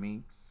supported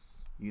me,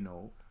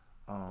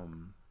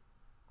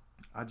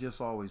 I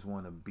just always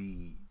want to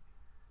be,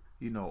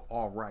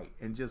 all right,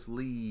 and just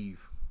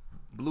leave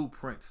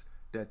blueprints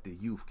that the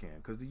youth can,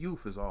 because the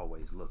youth is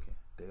always looking.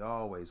 They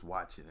always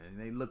watching, and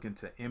they looking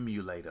to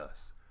emulate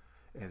us,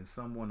 and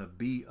some want to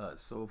be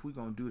us. So if we're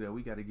going to do that,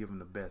 we got to give them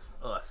the best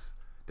us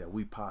that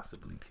we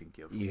possibly can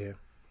give them. Yeah.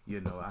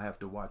 I have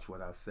to watch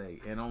what I say.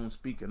 And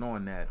speaking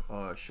on that,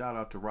 shout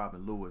out to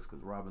Robin Lewis,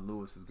 because Robin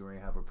Lewis is going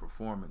to have a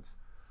performance.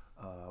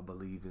 I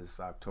believe it's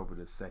October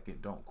the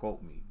 2nd. Don't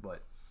quote me,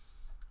 but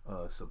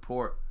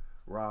support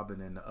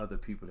Robin and the other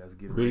people that's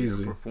getting ready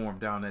to perform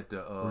down at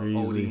the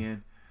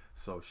Odeon.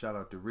 So shout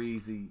out to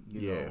Reezy.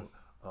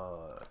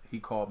 He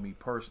called me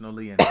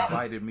personally and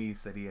invited me,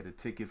 said he had a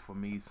ticket for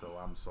me, so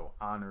I'm so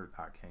honored.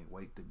 I can't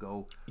wait to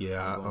go.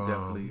 I'm gonna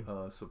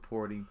definitely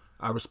support him.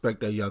 I respect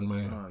that young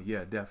man.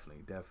 Yeah,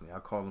 definitely. I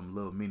call him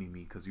Little Mini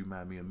Me because you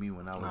remind me of me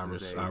when I was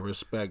his age. I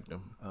respect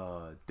him.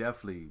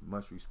 Definitely,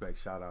 much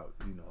respect. Shout out,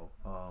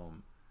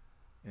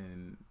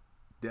 and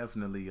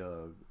definitely,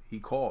 he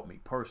called me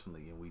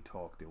personally and we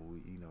talked,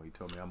 and he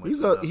told me how much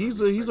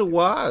he's a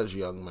wise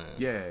young man.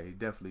 Yeah, he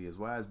definitely is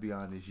wise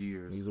beyond his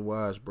years. He's a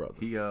wise brother.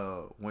 He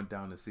went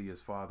down to see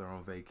his father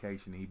on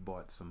vacation. He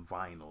bought some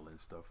vinyl and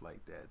stuff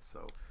like that.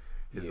 So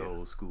his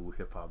old school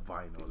hip hop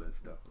vinyl and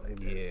stuff like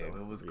that. Yeah, so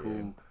it was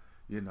cool,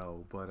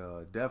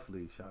 But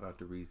definitely shout out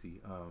to Reezy.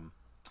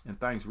 And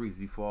thanks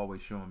Reezy for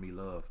always showing me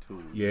love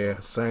too. Yeah,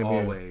 same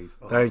always.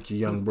 Here. Thank you,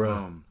 young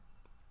bro.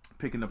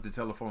 Picking up the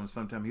telephone,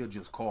 sometimes he'll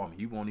just call me.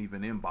 He won't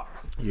even inbox.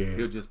 Yeah,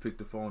 he'll just pick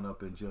the phone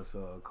up and just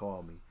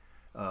call me.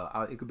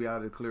 It could be out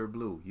of the clear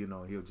blue.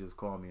 He'll just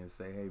call me and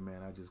say, "Hey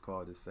man, I just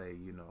called to say,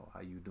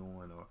 how you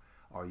doing, or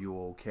are you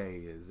okay?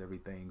 Is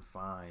everything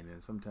fine?"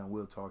 And sometimes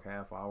we'll talk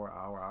half hour,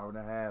 hour and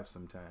a half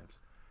sometimes.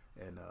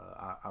 And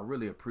I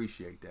really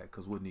appreciate that,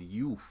 because when the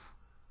youth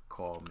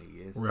call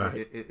me, it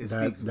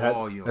speaks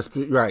volumes. That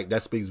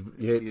speaks.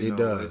 It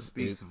does. It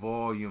speaks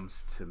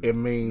volumes to me. It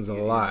means a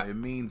lot. It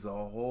means a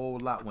whole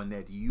lot when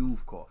that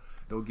youth call.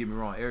 Don't get me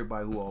wrong.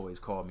 Everybody who always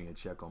call me and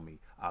check on me,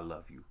 I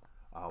love you.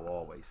 I'll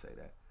always say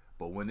that.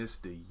 But when it's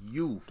the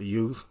youth,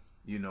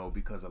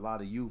 because a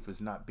lot of youth is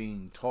not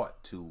being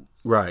taught to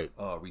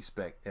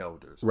respect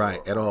elders,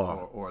 at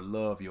all, or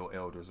love your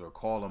elders, or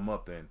call them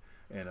up and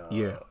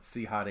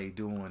see how they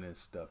doing and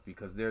stuff,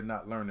 because they're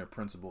not learning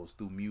principles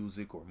through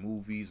music or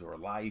movies or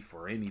life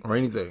or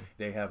anything.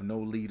 They have no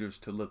leaders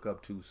to look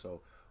up to.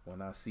 So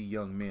when I see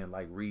young men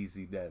like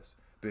Reezy that's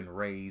been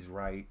raised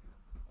right,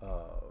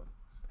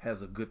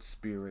 has a good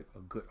spirit,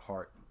 a good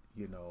heart,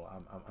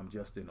 I'm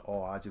just in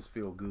awe. I just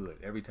feel good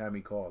every time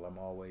he calls. I'm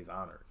always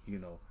honored,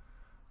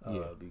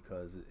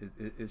 because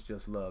it's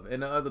just love.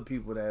 And the other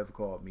people that have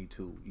called me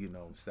too,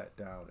 sat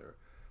down or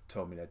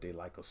told me that they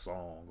like a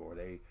song, or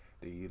they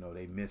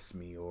miss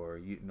me, or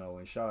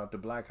and shout out to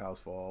Black House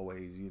for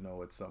always,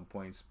 at some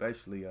point,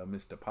 especially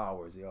Mr.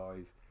 Powers. He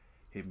always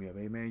hit me up,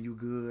 "Hey man, you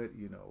good?"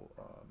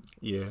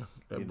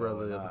 That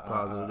brother is a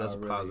positive. That's a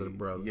positive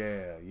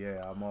brother.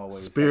 Yeah. I'm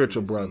always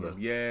spiritual brother.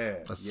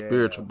 A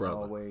spiritual brother.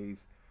 I'm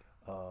always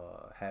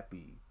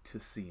happy to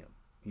see him.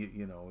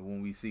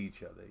 When we see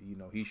each other.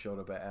 He showed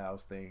up at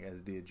Al's thing,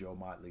 as did Joe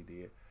Motley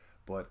did,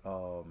 but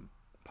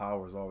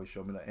Powers always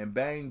showed me that, and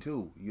Bang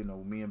too.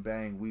 Me and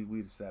Bang,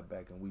 we've sat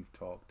back and we've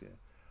talked and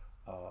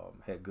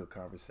had good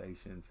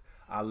conversations.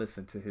 I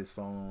listened to his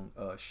song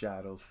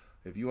Shadows.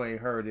 If you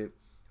ain't heard it,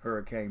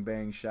 Hurricane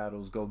Bang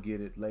Shadows, go get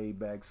it. Laid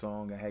back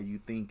song, and had you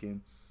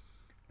thinking.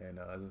 And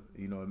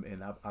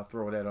and I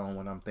throw that on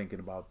when I'm thinking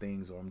about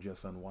things or I'm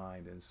just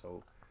unwinding.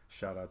 So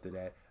shout out to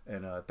that,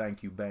 and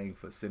thank you Bang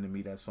for sending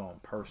me that song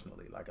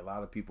personally. Like, a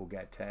lot of people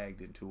got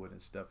tagged into it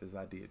and stuff, as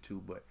I did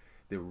too, but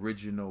the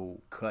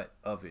original cut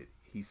of it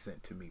he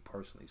sent to me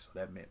personally, so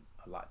that meant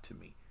a lot to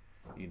me.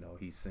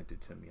 He sent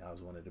it to me. I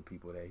was one of the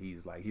people that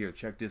he's like, "Here,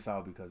 check this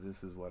out, because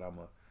this is what I'm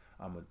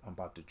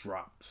about to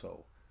drop."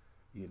 So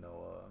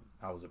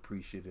I was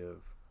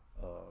appreciative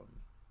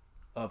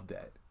of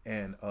that.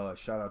 And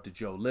shout out to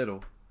Joe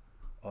Little,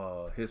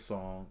 his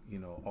song,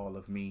 All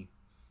of Me.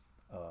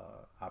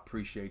 I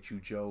appreciate you,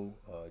 Joe.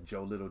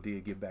 Joe Little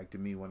did get back to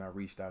me when I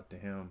reached out to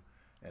him,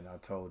 and I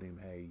told him,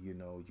 "Hey, you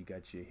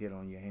got your hit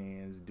on your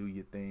hands, do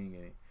your thing."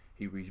 And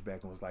he reached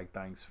back and was like,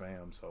 "Thanks,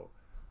 fam." So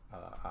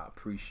I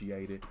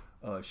appreciate it.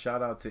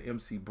 Shout out to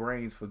MC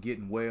Brains for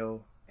getting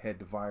well, had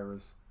the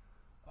virus.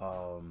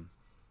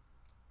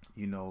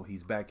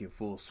 He's back in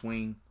full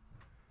swing.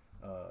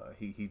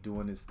 He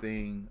doing his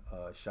thing.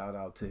 Shout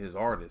out to his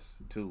artists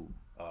too.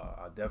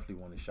 I definitely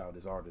want to shout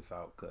his artists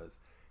out, because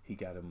he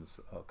got him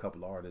a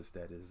couple of artists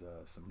that is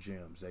some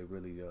gems. They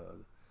really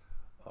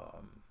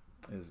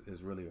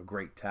is really a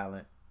great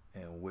talent,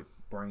 and with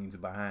brains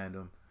behind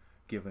him,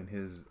 given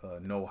his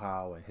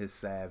know-how and his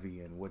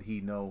savvy and what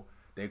he know,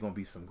 they're gonna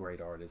be some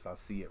great artists. I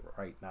see it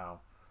right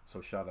now. So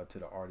shout out to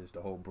the artists,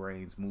 the whole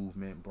Brains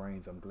movement.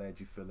 Brains, I'm glad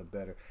you're feeling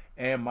better.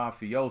 And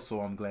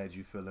Mafioso, I'm glad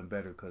you're feeling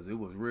better, because it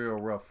was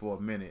real rough for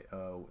a minute.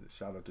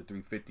 Shout out to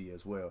 350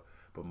 as well.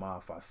 But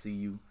Maf, I see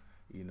you.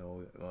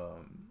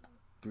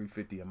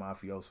 350 and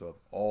Mafioso have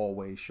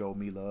always showed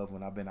me love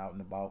when I've been out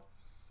and about.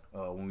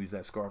 When we was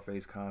at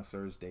Scarface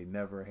concerts, they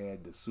never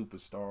had the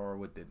superstar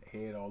with the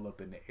head all up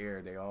in the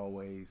air. They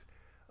always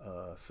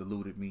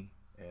saluted me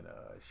and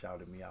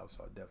shouted me out.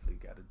 So I definitely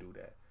got to do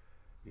that.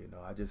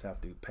 I just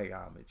have to pay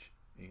homage,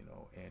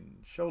 and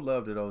show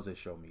love to those that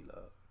show me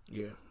love.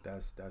 Yeah,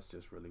 that's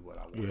just really what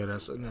I want. Yeah,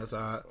 that's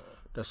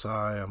how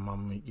I am.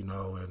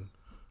 And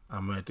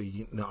I'm at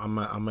the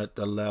I'm at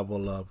the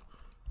level of,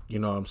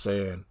 what I'm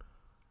saying,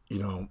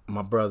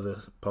 my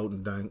brother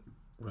Potent Dank,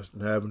 rest in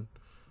heaven.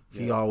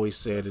 He always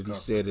said it. He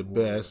said it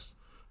best.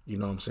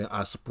 What I'm saying,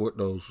 I support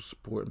those who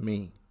support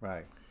me.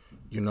 Right.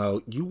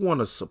 You want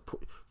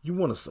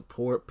to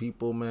support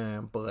people,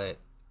 man, but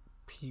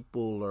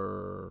people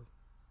are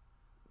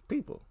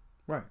people.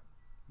 Right.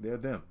 They're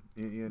them.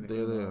 They're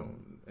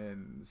them.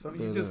 And so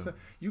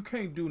you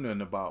can't do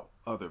nothing about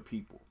other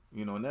people.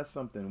 And that's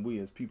something we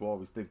as people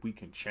always think we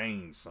can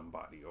change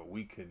somebody, or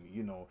we can,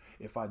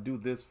 if I do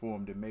this for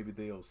them, then maybe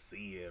they'll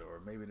see it, or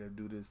maybe they'll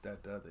do this,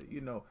 that, the other.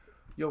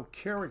 Your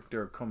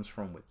character comes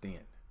from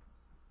within.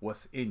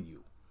 What's in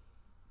you.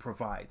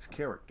 provides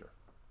character.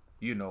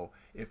 You know,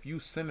 if you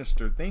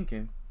sinister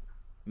thinking,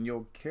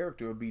 your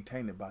character will be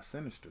tainted by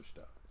sinister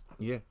stuff.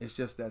 Yeah. It's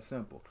just that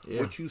simple.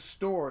 Yeah. What you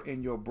store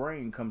in your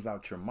brain comes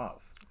out your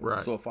mouth.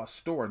 Right. So if I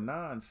store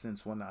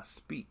nonsense when I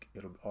speak,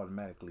 it'll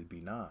automatically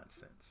be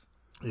nonsense.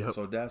 Yep.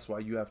 So that's why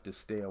you have to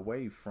stay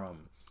away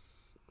from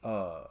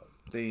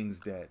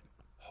things that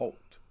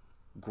halt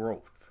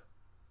growth.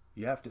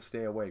 You have to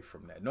stay away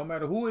from that. No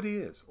matter who it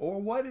is or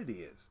what it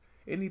is.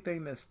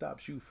 Anything that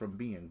stops you from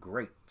being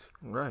great.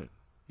 Right.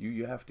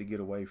 You have to get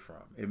away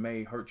from. It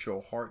may hurt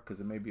your heart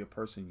because it may be a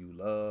person you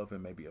love. It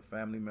may be a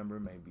family member.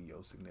 It may be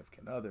your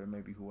significant other. It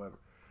may be whoever.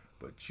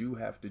 But you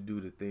have to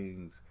do the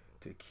things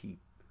to keep,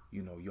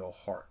 you know, your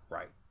heart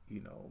right.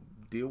 You know,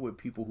 deal with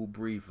people who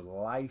breathe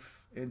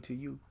life into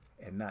you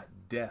and not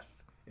death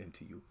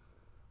into you.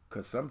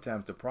 Because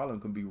sometimes the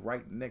problem can be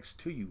right next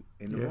to you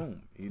in the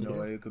room. You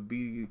know, it could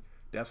be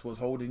that's what's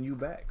holding you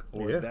back.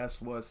 Or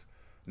that's what's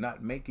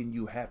not making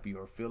you happy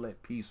or feel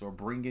at peace or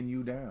bringing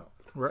you down.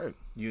 Right.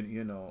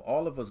 You know,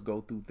 all of us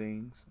go through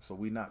things, so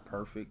we're not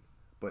perfect,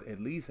 but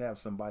at least have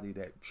somebody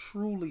that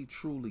truly,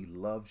 truly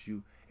loves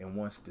you and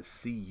wants to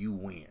see you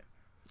win.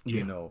 Yeah.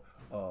 You know,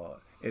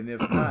 and if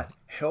not,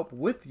 help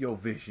with your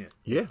vision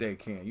if they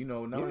can. You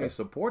know, not only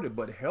support it,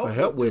 but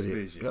help with the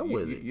vision. Help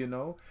with it. You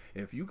know,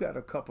 if you got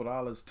a couple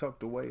dollars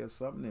tucked away or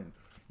something and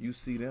you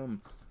see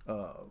them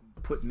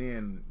putting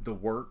in the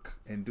work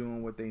and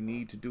doing what they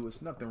need to do,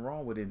 it's nothing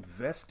wrong with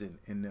investing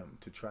in them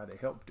to try to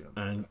help them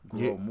and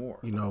grow more.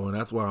 You know, and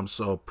that's why I'm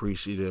so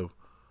appreciative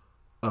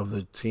of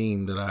the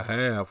team that I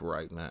have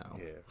right now.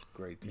 Yeah,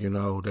 great team. You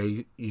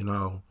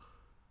know,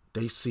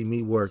 they see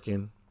me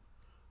working.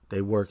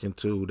 They working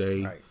too.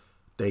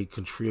 They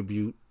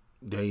contribute.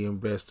 They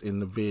invest in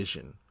the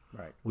vision.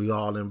 Right. We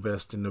all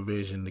invest in the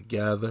vision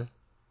together,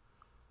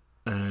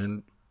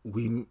 and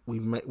we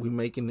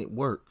making it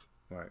work.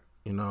 Right.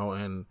 You know,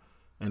 and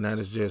that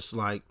is just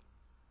like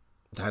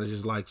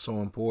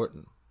so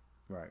important.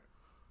 Right.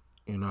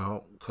 You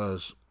know,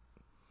 because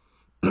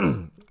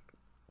you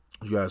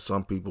got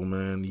some people,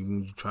 man.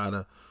 Even when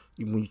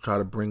you try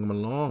to bring them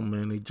along,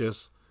 man, they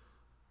just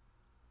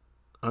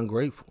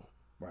ungrateful.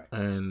 Right.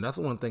 And that's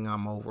one thing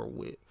I'm over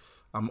with.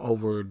 I'm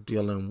over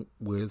dealing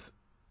with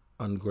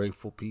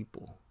ungrateful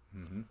people.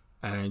 Mm-hmm.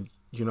 And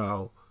you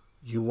know,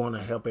 you want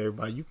to help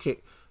everybody. You can't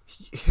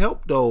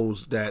help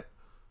those that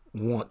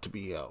want to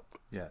be helped.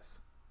 Yes.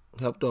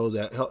 Help those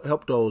that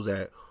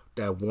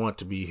want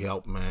to be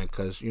helped, man.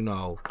 Because you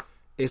know,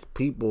 it's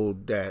people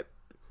that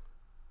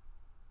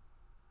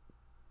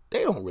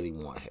they don't really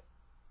want help.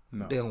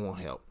 No. They don't want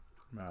help.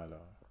 Not at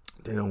all.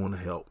 They don't want to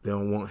help. They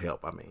don't want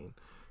help. I mean,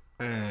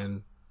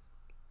 and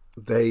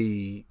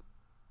the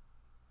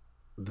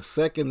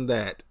second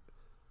that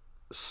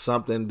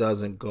something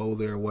doesn't go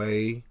their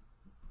way,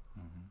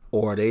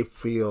 or they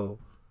feel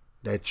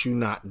that you're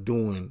not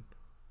doing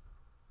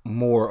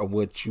more of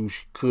what you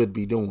could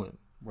be doing,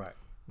 right?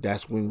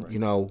 That's when you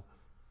know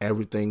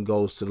everything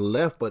goes to the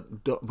left.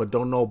 But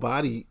don't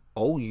nobody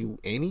owe you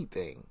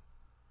anything.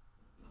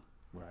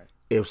 Right.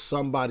 If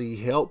somebody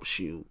helps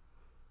you,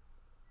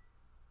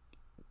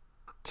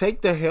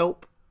 take the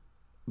help.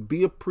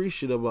 Be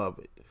appreciative of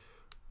it.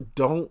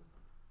 Don't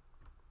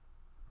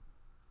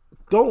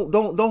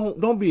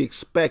be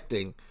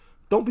expecting.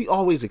 Don't be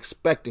always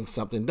expecting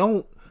something.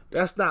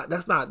 That's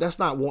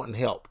not wanting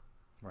help.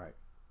 Right.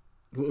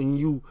 When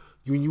you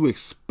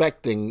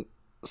expecting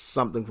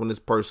something from this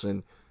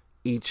person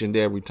each and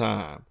every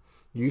time.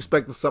 You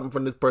expecting something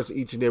from this person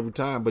each and every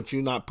time, but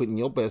you're not putting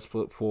your best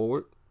foot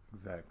forward.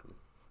 Exactly.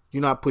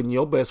 You're not putting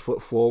your best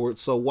foot forward.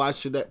 So why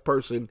should that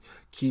person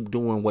keep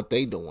doing what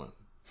they doing?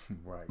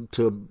 Right.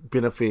 To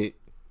benefit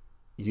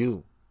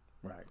you.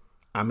 Right.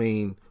 I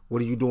mean,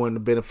 what are you doing to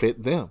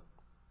benefit them?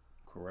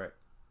 Correct.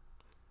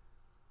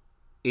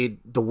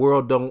 The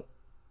world don't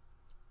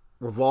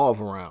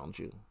revolve around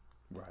you.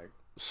 Right.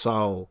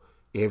 So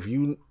if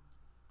you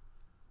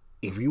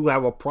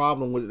have a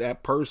problem with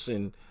that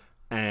person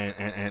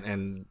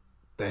and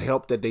the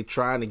help that they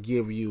trying to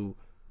give you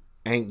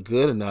ain't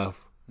good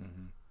enough,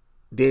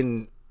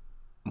 then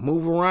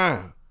move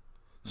around.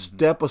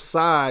 Step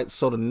aside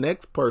so the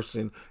next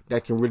person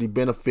that can really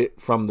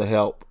benefit from the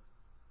help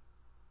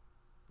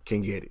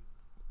can get it.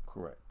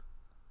 Correct.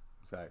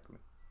 Exactly.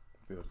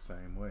 Feel the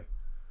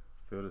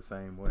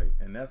same way.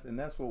 And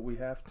that's what we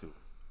have to.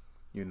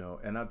 You know,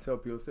 and I tell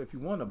people, if you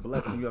want a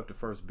blessing, you have to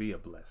first be a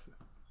blessing.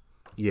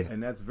 Yeah.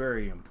 And that's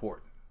very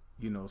important.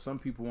 You know, some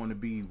people want to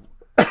be,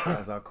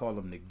 as I call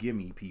them, the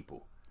gimme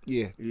people.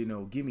 Yeah. You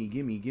know, gimme.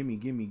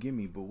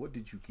 But what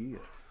did you give?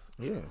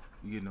 Yeah.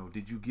 You know,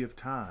 did you give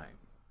time?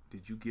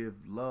 Did you give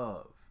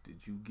love?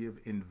 Did you give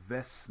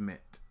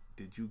investment?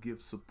 Did you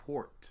give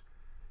support?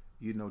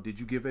 You know, did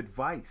you give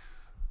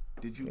advice?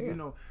 Did you, you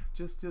know,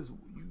 just you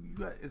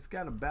got, it's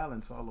got to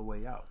balance all the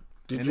way out.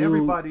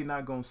 Everybody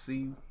not going to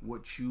see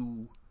what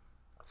you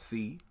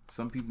see.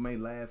 Some people may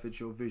laugh at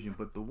your vision,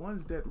 but the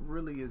ones that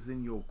really is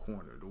in your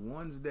corner, the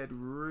ones that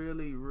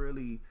really,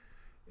 really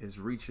is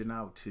reaching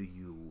out to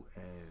you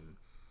and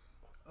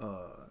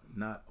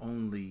not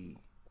only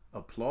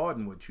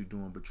applauding what you're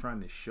doing, but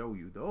trying to show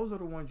you. Those are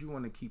the ones you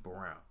want to keep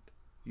around.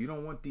 You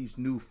don't want these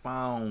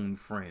newfound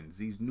friends,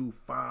 these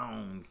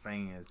newfound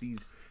fans,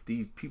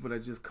 these people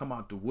that just come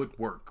out the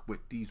woodwork with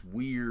these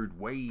weird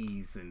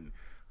ways, and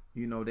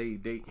you know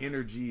they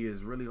energy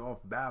is really off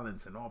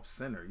balance and off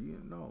center.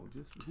 You know,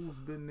 just who's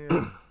been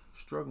there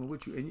struggling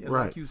with you. And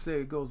Right. like you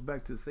say, it goes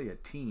back to say a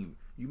team.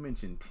 You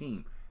mentioned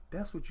team.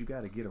 That's what you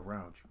got to get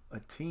around you. A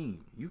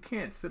team. You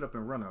can't sit up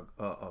and run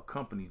a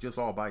company just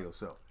all by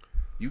yourself.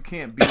 You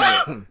can't be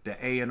the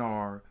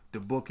A&R, the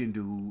booking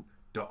dude,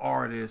 the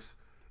artist.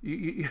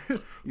 You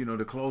know,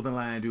 the clothing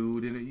line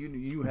dude, and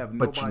you have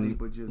nobody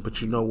but just. But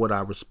you know what?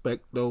 I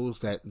respect those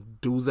that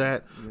do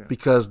that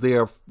because they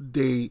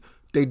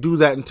do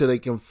that until they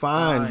can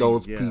find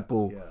those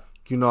people. Yeah.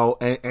 You know,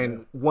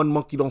 and one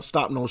monkey don't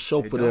stop no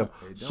show for them.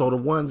 So the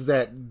ones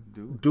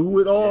that do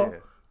it all,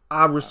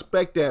 I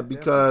respect that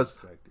because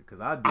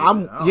I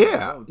did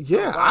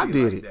it. I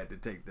did it. That to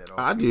take that off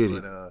I did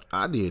it.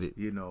 I did it.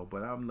 You know,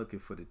 but I'm looking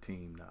for the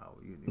team now.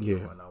 You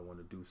know, and I want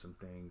to do some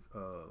things.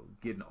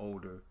 Getting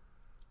older.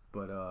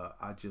 But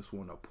I just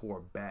want to pour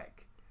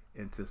back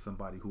into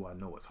somebody who I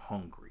know is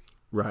hungry.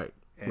 Right.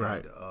 And,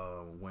 right.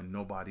 When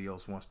nobody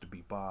else wants to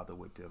be bothered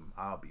with them,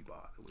 I'll be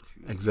bothered with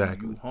you.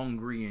 Exactly. You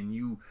hungry and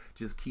you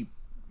just keep,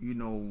 you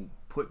know,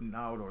 putting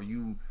out, or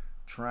you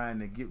trying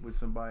to get with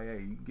somebody.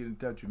 Hey, you get in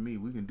touch with me.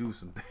 We can do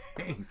some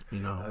things.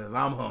 You know, 'cause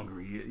I'm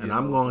hungry. And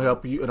I'm gonna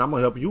help you. And I'm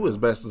gonna help you as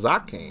best as I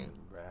can.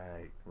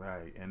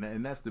 Right.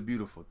 And that's the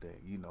beautiful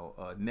thing. You know,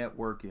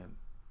 networking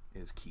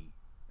is key.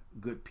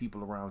 Good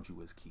people around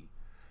you is key.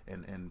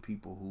 And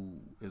people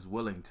who is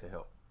willing to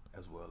help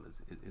as well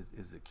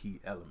is a key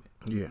element.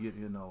 Yeah.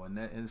 You know, and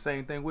the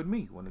same thing with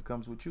me when it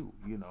comes with you.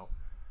 You know,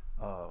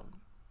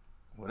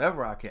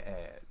 whatever I can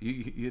add,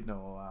 you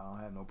know, I don't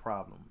have no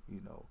problem.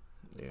 You know,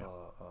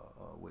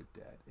 with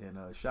that.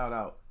 And shout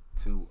out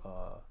to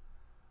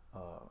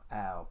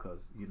Al,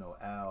 because you know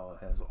Al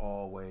has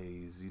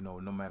always, you know,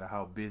 no matter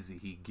how busy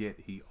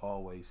he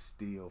always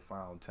still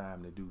found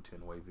time to do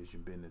 10 Way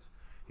Vision business.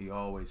 He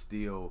always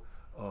still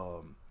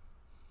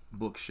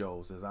book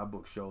shows, as I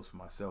book shows for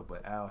myself,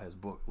 but Al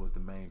was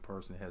the main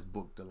person, has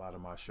booked a lot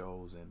of my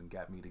shows and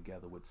got me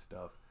together with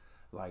stuff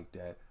like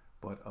that.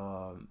 But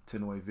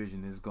 10 Way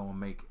Vision is gonna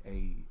make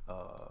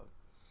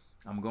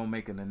I'm gonna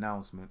make an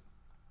announcement,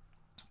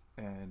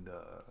 and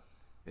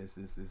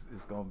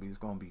it's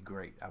gonna be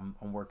great.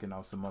 I'm working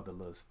out some other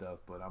little stuff,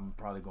 but I'm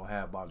probably gonna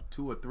have about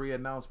 2 or 3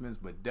 announcements,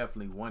 but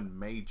definitely one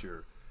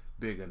major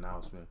big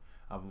announcement.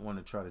 I want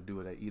to try to do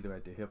it either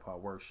at the Hip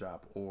Hop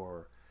Workshop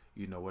or,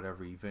 you know,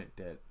 whatever event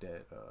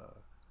that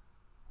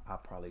I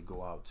probably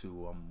go out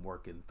to. I'm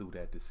working through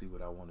that to see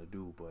what I want to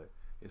do, but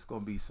it's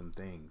gonna be some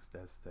things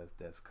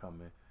that's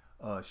coming.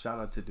 Shout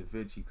out to Da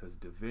Vinci, because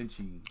Da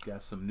Vinci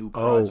got some new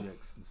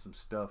projects and some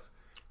stuff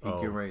he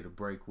get ready to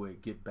break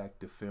with, get back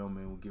to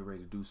filming. We get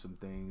ready to do some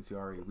things. He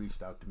already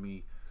reached out to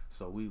me,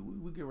 so we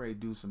get ready to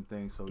do some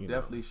things. So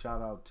definitely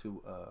shout out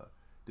to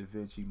Da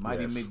Vinci.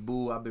 Mighty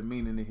McBoo, I've been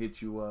meaning to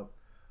hit you up.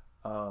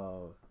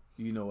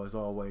 You know, as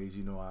always,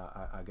 you know,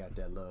 I got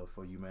that love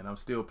for you, man. I'm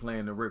still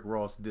playing the Rick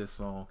Ross diss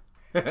song.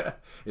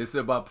 It's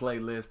in my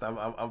playlist.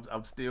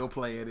 I'm still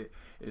playing it.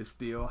 It's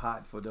still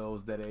hot for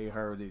those that ain't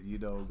heard it. You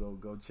know,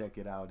 go check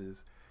it out.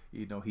 Is,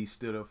 you know, he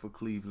stood up for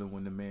Cleveland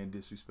when the man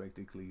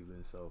disrespected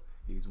Cleveland. So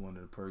he's one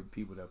of the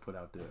people that put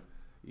out the,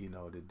 you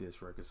know, the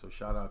diss record. So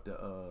shout out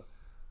to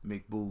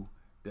McBoo,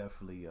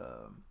 definitely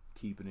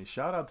keeping it.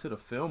 Shout out to the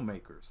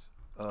filmmakers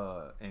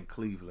in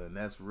Cleveland.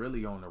 That's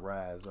really on the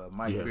rise.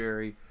 Mike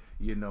Berry,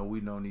 you know, we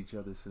known each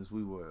other since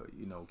we were,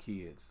 you know,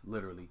 kids,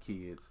 literally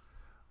kids.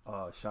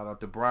 Shout out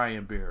to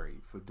Brian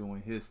Berry for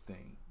doing his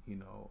thing. You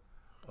know,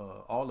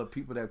 all the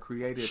people that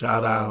created.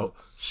 Shout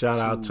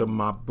out to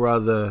my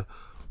brother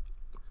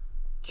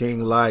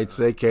King Lights,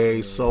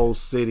 aka Soul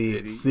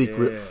City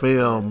Secret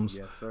Films.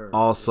 Yes, sir.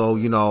 Also,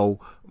 you know,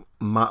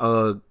 my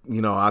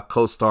you know, I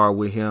co-star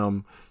with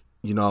him,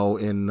 you know,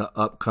 in the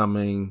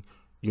upcoming,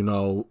 you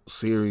know,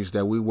 series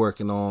that we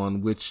working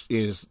on, which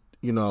is,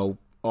 you know,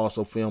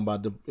 also filmed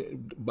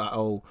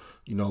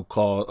you know,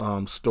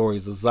 called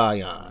Stories of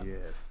Zion. Yes.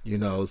 You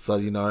know, so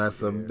you know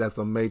that's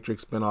a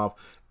Matrix spinoff,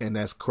 and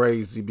that's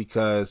crazy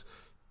because,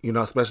 you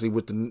know, especially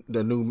with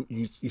the new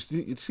you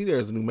see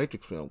there's a new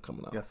Matrix film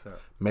coming out. Yes, sir.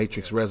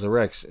 Matrix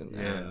Resurrection.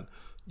 Yeah.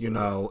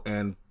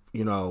 And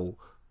you know,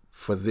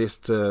 for this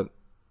to,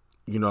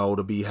 you know,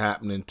 to be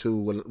happening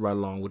too right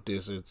along with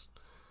this, it's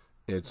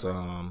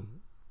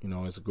you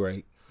know, it's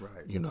great.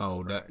 Right. You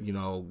know, that, you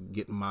know,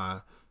 getting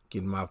my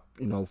you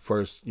know,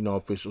 first, you know,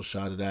 official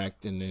shot at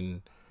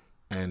acting,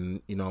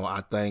 and you know,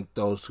 I thank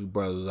those two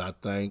brothers. I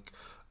thank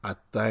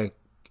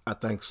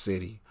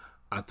City.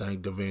 I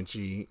thank Da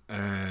Vinci,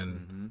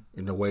 and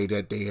in the way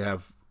that they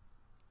have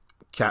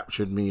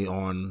captured me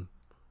on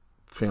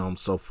film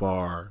so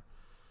far,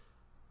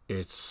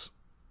 it's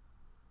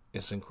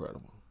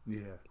incredible.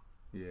 Yeah.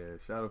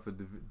 Shout out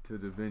to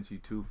Da Vinci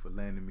too for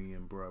landing me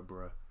in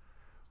Bruh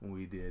when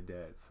we did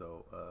that.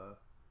 So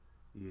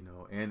You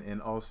know,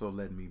 and also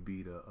letting me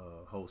be the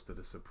host of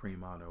the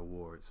Supreme Honor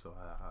Award. So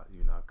I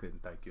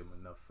couldn't thank him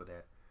enough for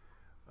that.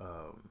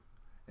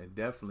 And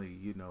definitely,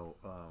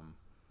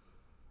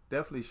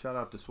 definitely shout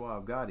out to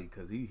Suave Gotti,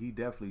 because he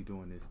definitely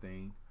doing his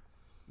thing,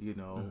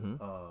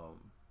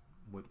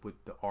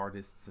 with the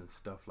artists and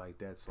stuff like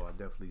that. So I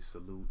definitely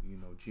salute,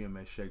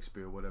 GMS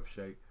Shakespeare, what up,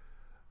 Shake?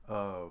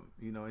 And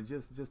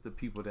just the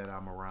people that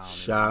I'm around.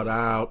 Shout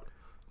out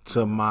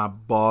to my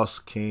Boss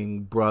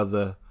King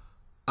brother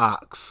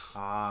Ox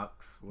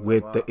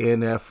with the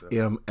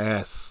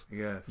NFMS.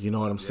 Yes. You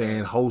know what I'm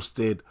saying?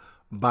 Hosted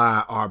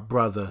by our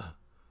brother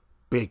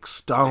Big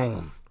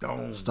Stone.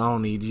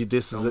 Stoney.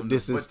 This is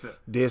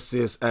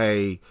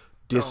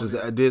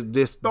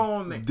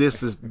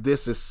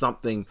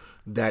something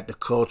that the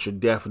culture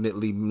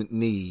definitely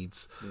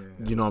needs. Yeah.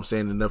 You know what I'm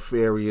saying? The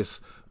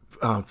Nefarious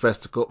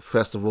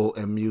Festival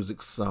and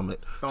Music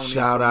Summit. Stoney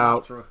Shout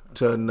out Sinatra.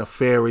 to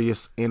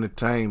Nefarious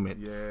Entertainment.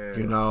 Yeah.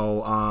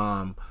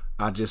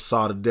 I just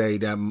saw today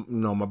that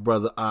my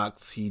brother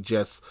Ox, he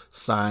just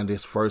signed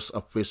his first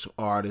official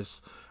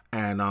artist,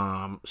 and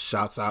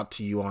shouts out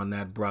to you on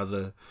that,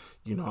 brother.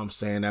 You know what I'm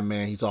saying? That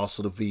man, he's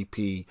also the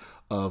VP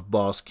of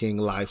Boss King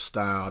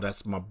Lifestyle.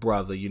 That's my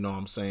brother, you know what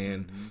I'm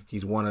saying? Mm-hmm.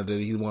 He's one of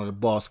the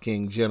Boss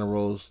King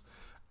generals,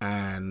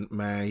 and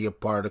man, he a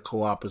part of the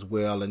co-op as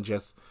well, and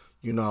just,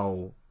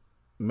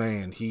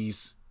 man,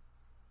 he's,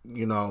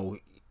 the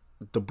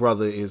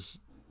brother he's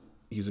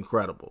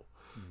incredible.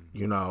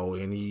 Mm-hmm.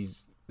 And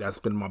that's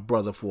been my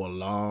brother for a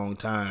long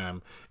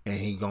time, and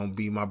he gonna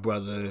be my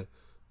brother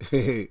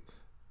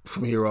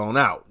from here on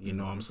out. You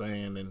know what I'm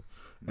saying?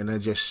 And it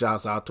just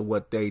shouts out to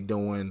what they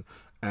doing,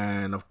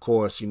 and of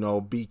course,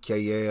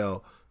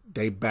 BKL,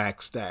 they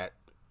backs that.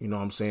 You know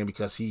what I'm saying?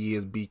 Because he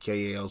is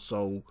BKL,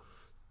 so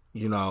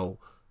the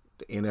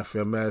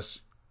NFMS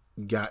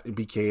got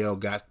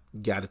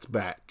its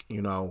back.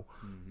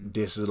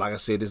 This is, like I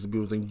said, this is a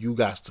beautiful thing. You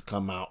guys to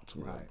come out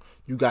to. Right.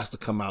 You guys to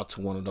come out to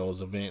one of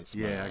those events,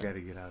 man. Yeah, I got to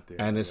get out there.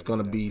 And it's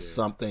going to be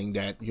something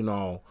that,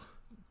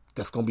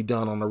 that's going to be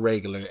done on a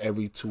regular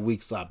every 2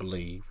 weeks, I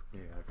believe.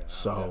 Yeah,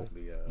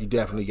 you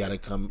definitely got to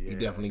come. You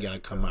definitely got to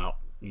come out.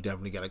 You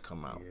definitely got to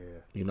come out.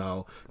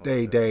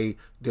 Yeah.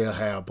 They'll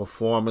have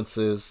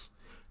performances.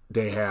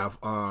 They have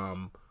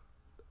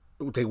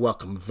they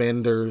welcome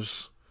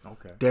vendors.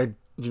 Okay. They're,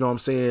 you know what I'm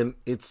saying?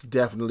 It's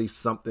definitely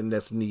something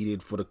that's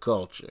needed for the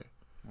culture.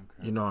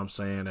 Okay. You know what I'm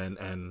saying?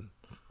 And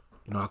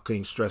I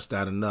couldn't stress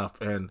that enough.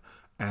 And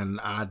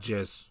I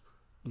just,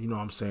 you know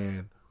what I'm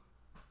saying?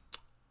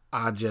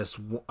 I just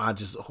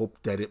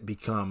hope that it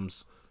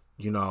becomes,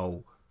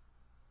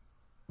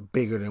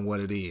 bigger than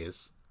what it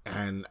is.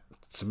 And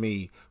to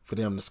me, for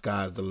them, the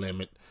sky's the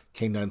limit.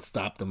 Can't nothing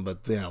stop them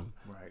but them.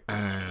 Right.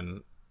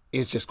 And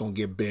it's just gonna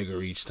get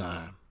bigger each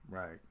time.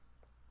 Right.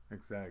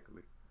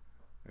 Exactly.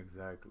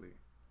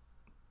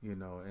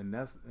 And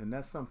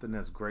that's something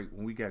that's great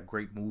when we got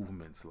great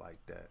movements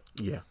like that.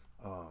 Yeah.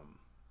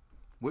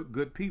 With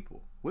good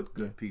people. With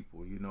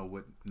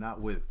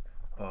not with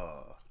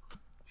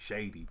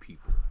shady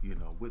people,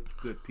 with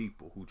good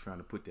people who trying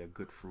to put that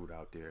good fruit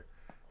out there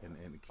and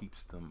it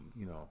keeps them,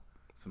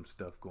 some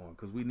stuff going,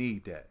 because we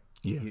need that.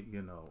 Yeah.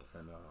 And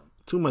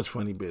Too much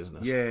funny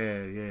business.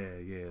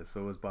 Yeah.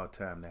 So it's about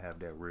time to have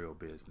that real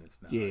business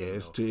now. Yeah,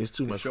 it's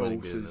too much funny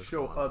business. To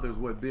show others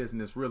what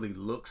business really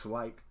looks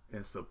like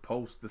and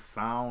supposed to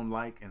sound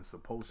like and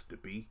supposed to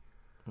be.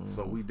 Mm-hmm.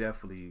 So we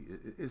definitely,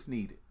 it's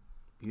needed.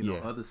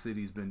 Other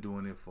cities been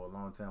doing it for a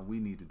long time. We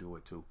need to do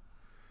it too.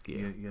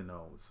 Yeah.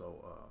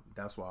 So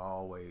that's why I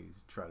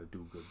always try to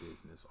do good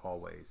business,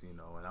 always, and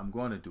I'm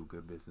going to do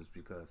good business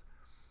because,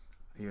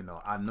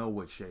 I know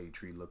what Shade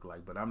Tree look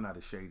like, but I'm not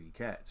a shady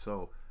cat.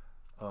 So,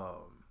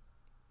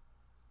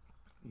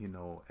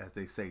 as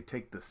they say,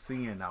 take the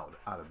sin out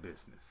of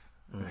business.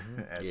 Mm-hmm.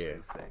 As they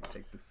say,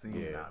 take the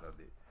sin out of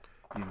it,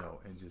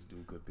 and just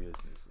do good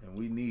business. And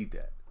we need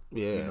that.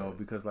 Yeah.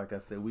 Because like I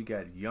said, we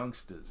got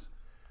youngsters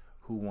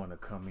who want to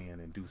come in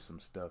and do some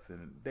stuff,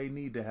 and they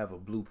need to have a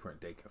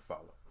blueprint they can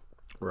follow.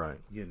 Right.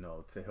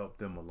 To help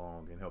them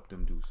along and help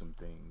them do some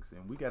things.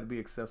 And we got to be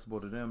accessible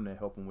to them to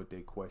help them with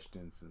their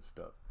questions and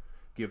stuff.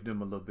 Give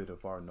them a little bit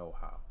of our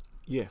know-how.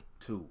 Yeah.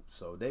 Too.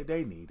 So they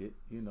need it.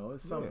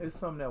 It's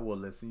something that will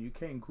listen. You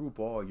can't group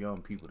all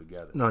young people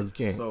together. No, you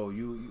can't. So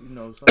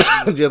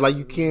just like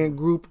you can't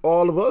group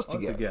all of us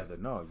together.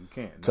 No, you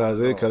can't. Because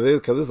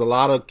there's a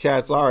lot of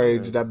cats our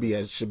age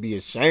that should be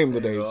ashamed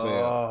of themselves.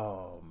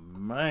 Oh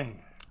man.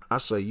 I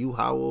say, you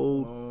how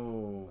old?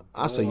 Oh,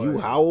 I say, you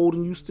how old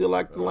and you still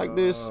acting like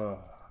this?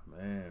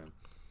 Man,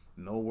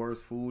 no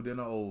worse fool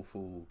than an old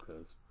fool.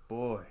 Because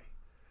boy,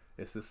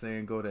 it's the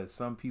saying go that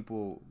some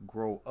people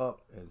grow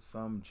up and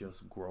some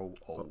just grow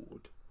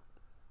old.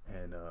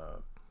 And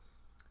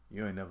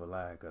you ain't never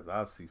lied, because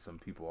I see some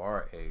people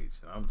our age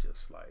and I'm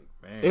just like,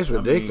 man, it's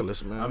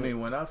ridiculous, man. I mean,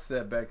 when I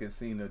sat back and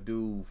seen a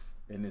dude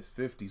in his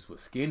 50s with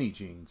skinny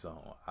jeans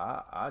on,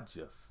 I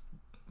just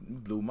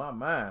blew my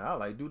mind. I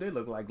like, dude, they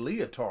look like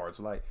leotards.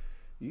 Like,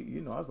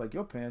 you know, I was like,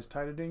 your pants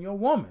tighter than your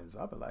woman's.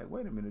 I be like,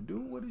 wait a minute,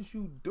 dude, what is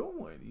you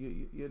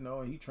doing? You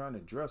know, he trying to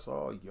dress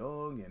all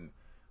young and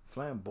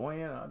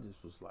flamboyant. I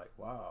just was like,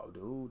 wow,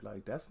 dude,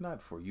 like that's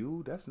not for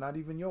you. That's not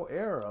even your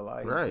era.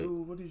 Like, Right.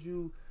 dude, what is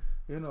you?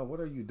 You know, what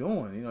are you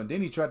doing? You know,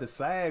 then he tried to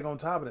sag on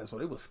top of that. So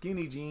they were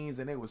skinny jeans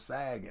and they were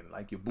sagging,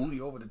 like your booty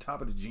over the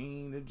top of the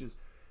jean. It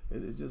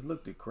just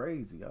looked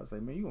crazy. I was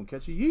like, man, you gonna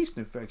catch a yeast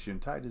infection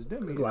tight as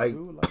them. It's like,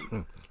 dude.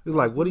 Like, it's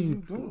like, what are you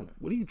doing?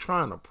 What are you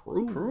trying to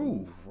prove?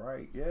 Prove,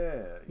 right?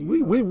 Yeah.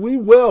 We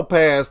well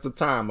past the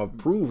time of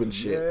proving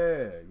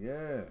shit.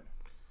 Yeah.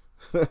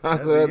 I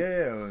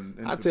And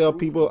to tell prove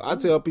people, it, I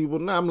tell people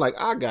now, I'm like,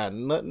 I got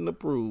nothing to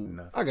prove.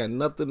 Nothing. I got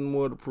nothing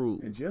more to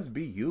prove. and just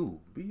be you.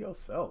 Be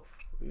yourself.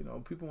 You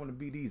know, people want to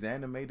be these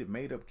animated,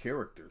 made-up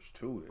characters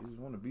too. They just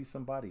want to be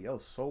somebody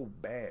else so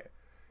bad.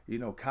 You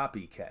know,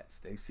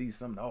 copycats. They see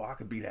something. Oh, I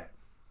could be that.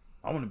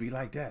 I want to be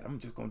like that. I'm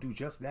just gonna do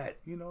just that.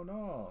 You know,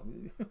 no.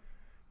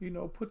 You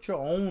know, put your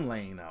own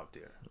lane out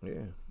there.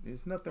 Yeah.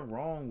 There's nothing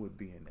wrong with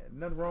being that.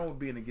 Nothing wrong with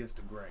being against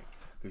the grain.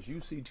 Because you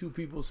see two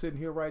people sitting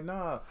here right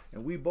now,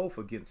 and we both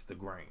against the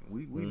grain.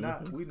 We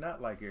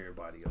not like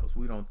everybody else.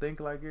 We don't think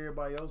like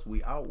everybody else.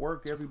 We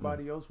outwork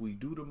everybody else. We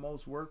do the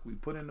most work. We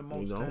put in the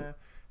most time,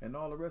 and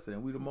all the rest of it.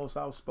 And we the most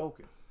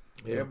outspoken.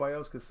 Yeah. Everybody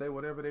else can say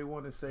whatever they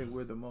want to say.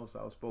 We're the most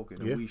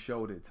outspoken, and we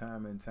showed it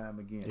time and time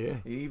again. Yeah.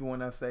 And even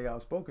when I say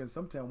outspoken,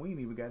 sometimes we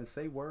ain't even got to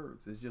say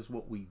words. It's just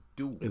what we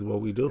do. It's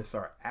what we do. It's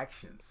our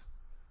actions.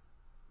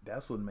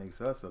 That's what makes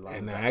us a lot.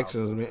 And the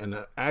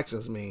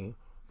actions mean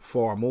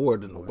far more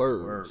than the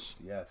words.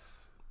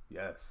 Yes.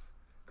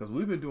 Because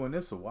we've been doing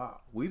this a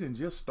while. We didn't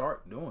just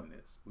start doing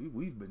this.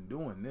 We've been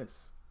doing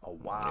this a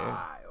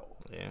while.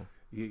 Yeah.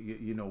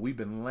 You know, we've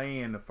been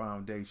laying the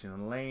foundation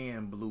and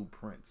laying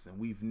blueprints, and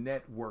we've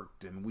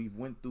networked, and we've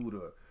went through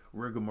the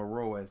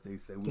rigmarole, as they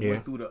say. We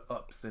went through the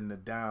ups and the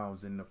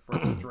downs and the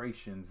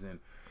frustrations, and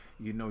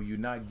you know, you're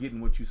not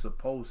getting what you're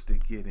supposed to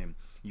get, and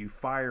you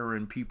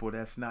firing people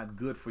that's not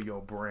good for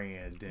your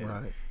brand,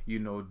 and you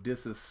know,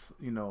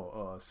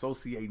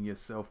 associating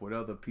yourself with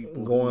other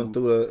people, going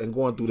through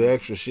the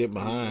extra shit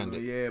behind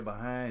it. Yeah,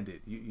 behind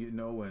it. You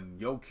know,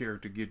 and your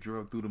character get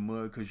drugged through the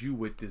mud because you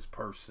with this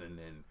person,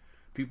 and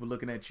people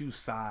looking at you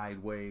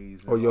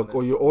sideways, or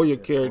your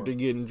character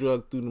getting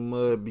drugged through the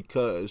mud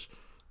because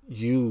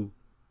you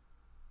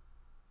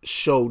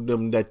showed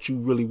them that you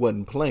really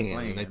wasn't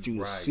playing that you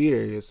was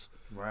serious,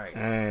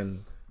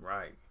 and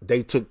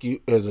they took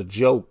you as a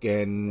joke,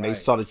 and they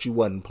saw that you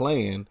wasn't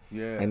playing,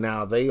 and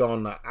now they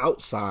on the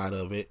outside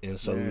of it, and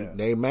so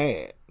they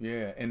mad.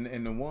 Yeah,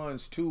 and the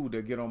ones too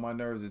that get on my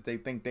nerves is they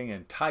think they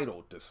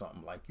entitled to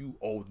something, like you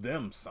owe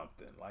them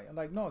something.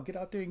 Like no, get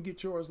out there and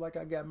get yours, like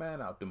I got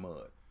mine out the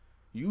mud.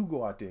 You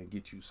go out there and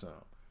get you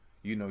some.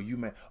 You know, you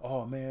man,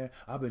 oh man,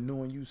 I've been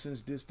knowing you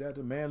since this, that,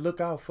 man, look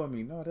out for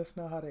me. No, that's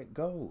not how that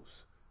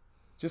goes.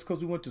 Just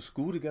because we went to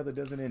school together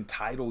doesn't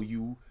entitle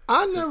you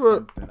to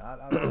something.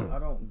 I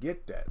don't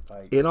get that.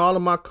 Like, in all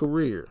of my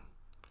career,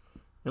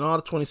 in all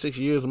the 26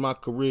 years of my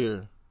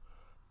career,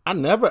 I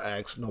never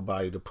asked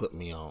nobody to put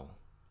me on.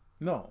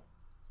 No,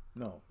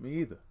 me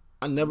either.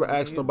 I never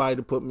asked nobody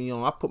to put me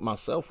on. I put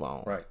myself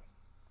on.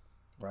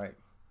 Right.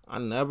 I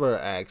never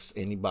asked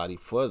anybody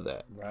for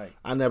that. Right.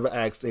 I never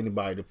asked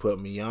anybody to put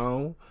me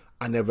on.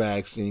 I never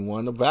asked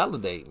anyone to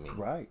validate me.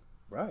 Right.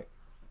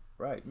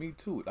 Me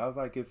too. I was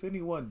like, if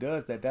anyone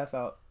does that, that's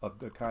out of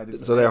the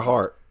kindness of their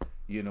heart.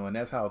 You know, and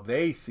that's how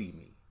they see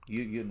me.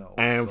 You know.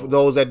 And for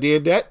those that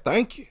did that,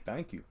 thank you.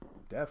 Thank you.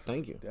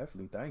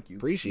 Definitely thank you.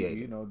 Appreciate it.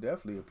 You know,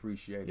 definitely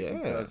appreciate it. Yeah.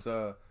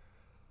 Because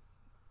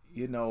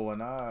you know,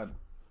 when I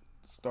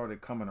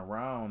started coming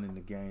around in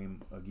the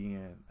game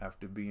again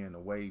after being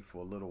away for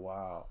a little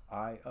while,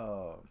 I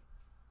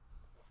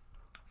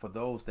for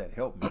those that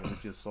helped me, it was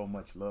just so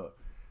much love.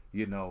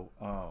 You know,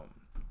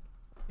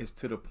 it's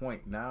to the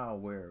point now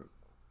where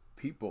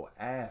people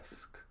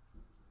ask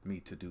me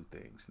to do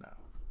things now.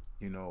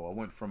 You know, I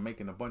went from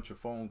making a bunch of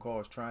phone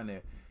calls trying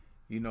to,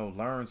 you know,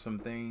 learn some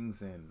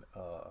things and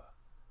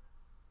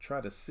try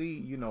to see,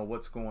 you know,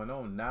 what's going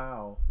on.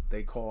 Now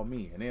they call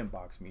me and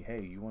inbox me,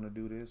 hey, you want to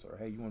do this? Or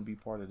hey, you want to be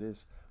part of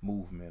this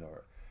movement?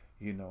 Or,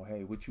 you know,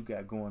 hey, what you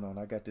got going on?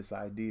 I got this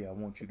idea. I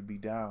want you to be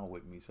down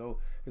with me. So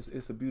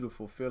it's a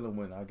beautiful feeling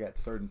when I got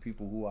certain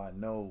people who I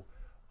know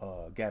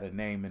got a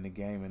name in the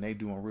game and they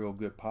doing real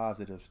good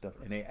positive stuff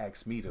and they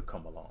ask me to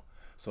come along.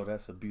 So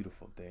that's a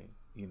beautiful thing.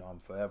 You know, I'm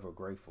forever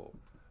grateful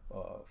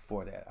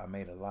for that. I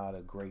made a lot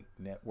of great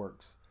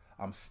networks.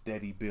 I'm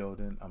steady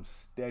building. I'm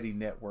steady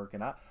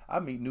networking. I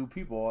meet new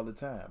people all the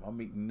time. I'm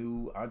meeting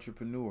new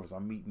entrepreneurs.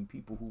 I'm meeting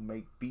people who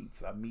make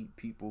beats. I meet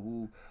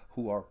people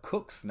who are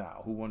cooks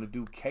now, who want to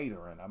do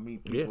catering. I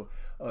meet people.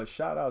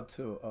 Shout out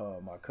to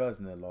my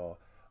cousin-in-law,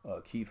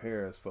 Keith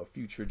Harris, for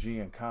Future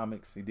Gen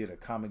Comics. He did a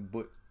comic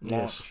book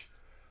launch.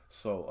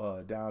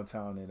 So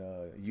downtown in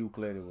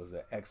Euclid, it was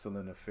an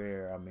excellent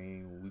affair. I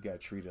mean, we got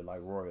treated like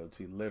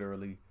royalty,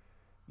 literally.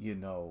 You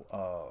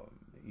know,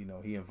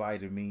 he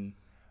invited me.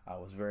 I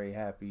was very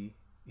happy.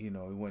 You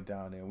know, we went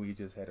down there. We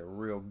just had a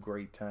real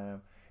great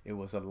time. It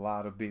was a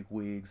lot of big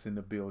wigs in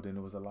the building.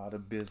 It was a lot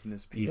of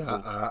business people.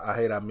 Yeah, I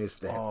hate I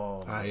missed that.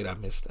 I hate I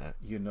missed that.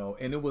 You know,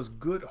 and it was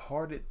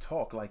good-hearted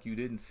talk. Like, you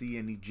didn't see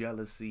any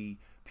jealousy.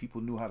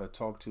 People knew how to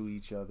talk to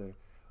each other.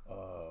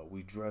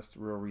 We dressed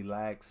real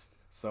relaxed.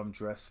 Some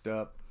dressed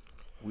up.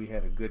 We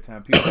had a good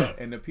time.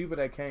 And the people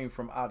that came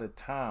from out of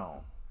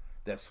town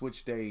that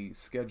switched their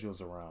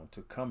schedules around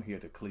to come here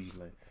to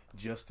Cleveland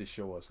just to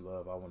show us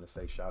love, I want to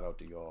say shout out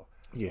to y'all.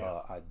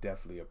 Yeah. I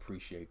definitely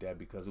appreciate that,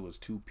 because it was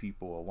two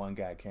people. One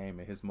guy came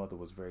and his mother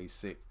was very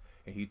sick,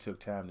 and he took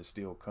time to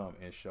still come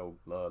and show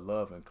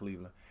love in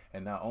Cleveland.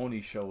 And not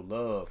only show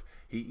love,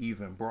 he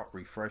even brought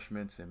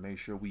refreshments and made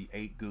sure we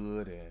ate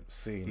good. And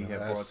he had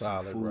brought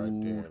some food.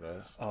 Right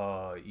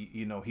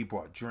there. He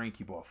brought drink,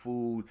 he brought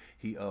food.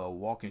 He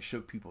walked and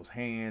shook people's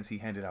hands. He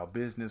handed out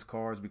business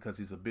cards because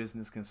he's a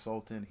business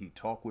consultant. He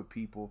talked with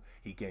people.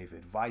 He gave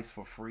advice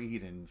for free. He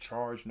didn't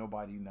charge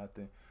nobody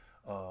nothing.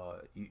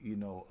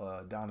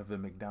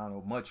 Donovan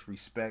McDonald, much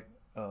respect,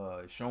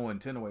 showing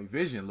Tenaway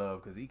Vision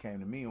love, because he came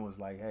to me and was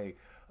like, hey,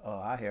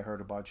 I had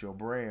heard about your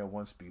brand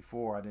once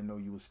before. I didn't know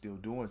you were still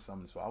doing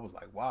something. So I was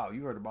like, wow,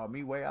 you heard about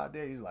me way out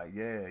there? He's like,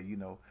 yeah,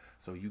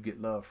 so you get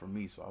love from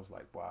me. So I was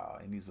like, wow.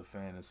 And he's a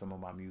fan of some of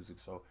my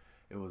music. So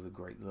it was a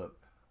great look.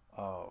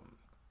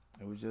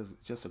 It was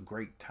just a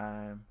great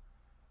time,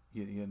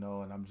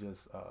 and I'm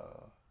just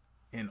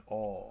in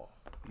awe.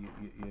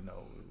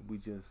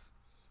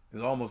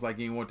 It's almost like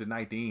you didn't want the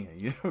night to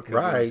end,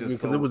 right?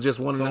 Because it was just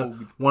one of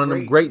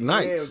them great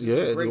nights. Yeah,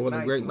 it was one of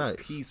the great nights. It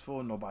was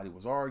peaceful. Nobody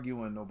was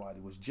arguing. Nobody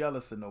was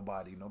jealous of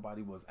nobody.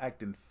 Nobody was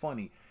acting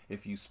funny.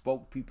 If you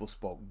spoke, people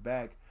spoke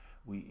back.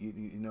 We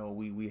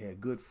had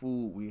good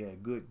food. We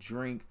had good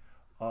drink.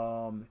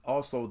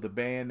 Also, the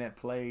band that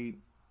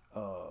played,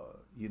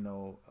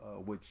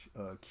 which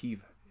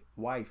Keith's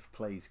wife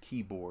plays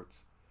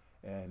keyboards,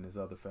 and his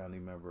other family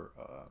member,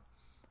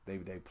 they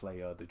play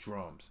the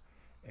drums.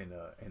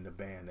 And the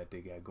band that they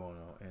got going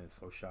on, and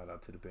so shout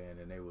out to the band,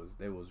 and they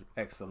was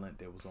excellent.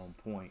 They was on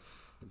point.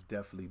 It was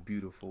definitely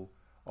beautiful.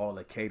 All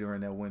the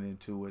catering that went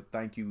into it.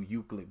 Thank you,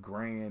 Euclid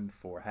Grand,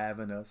 for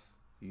having us.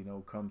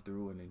 Come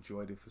through and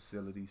enjoy the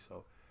facility.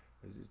 So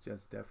it's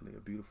just definitely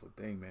a beautiful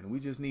thing, man. We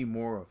just need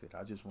more of it.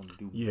 I just want to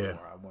do more.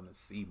 I want to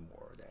see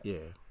more of that.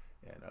 Yeah,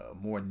 and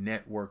more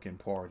networking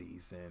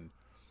parties, and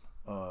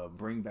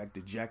bring back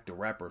the Jack the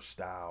Rapper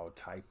style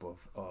type of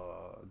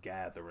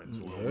gatherings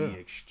where we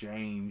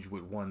exchange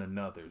with one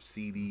another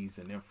CDs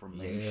and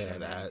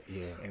information,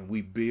 and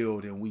we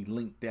build and we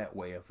link that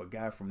way. If a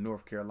guy from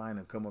North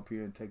Carolina come up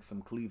here and take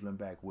some Cleveland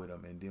back with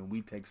him, and then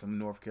we take some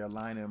North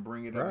Carolina and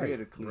bring it up here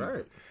to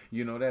Cleveland,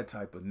 that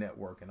type of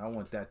network, and I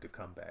want that to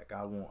come back.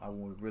 I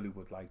really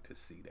would like to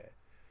see that,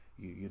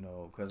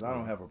 because I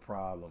don't have a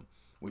problem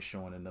with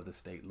showing another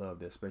state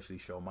love, especially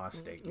show my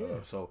state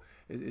love. So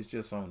it's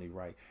just only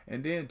right.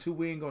 And then too,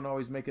 we ain't gonna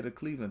always make it a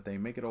Cleveland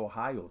thing, make it an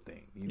Ohio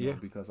thing,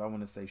 because I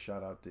want to say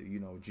shout out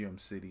to Gem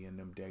City and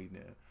them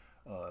Dayton.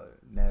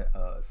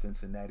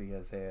 Cincinnati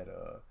has had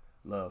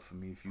love for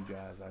me. A few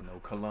guys I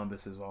know.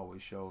 Columbus has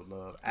always showed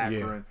love.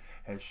 Akron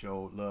has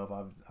showed love.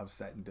 I've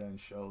sat and done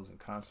shows and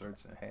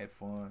concerts and had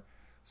fun.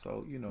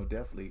 So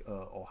definitely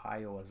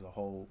Ohio as a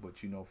whole, but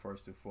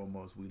first and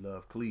foremost, we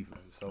love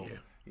Cleveland. So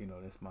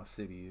that's my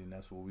city, and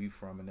that's where we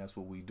from, and that's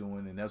what we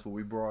doing, and that's what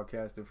we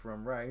broadcasted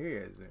from right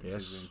here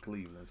is in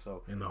Cleveland.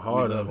 So in the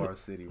heart of our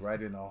city,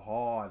 right in the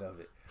heart of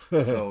it.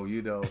 So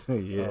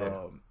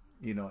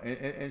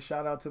and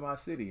shout out to my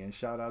city, and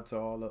shout out to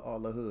all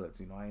the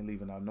hoods. I ain't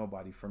leaving out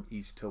nobody from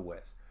east to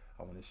west.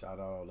 I want to shout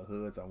out all the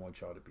hoods. I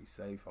want y'all to be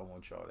safe. I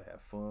want y'all to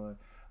have fun.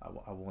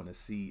 I want to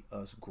see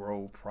us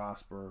grow,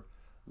 prosper,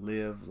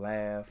 live,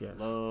 laugh,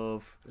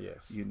 love,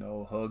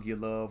 hug your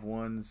loved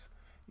ones,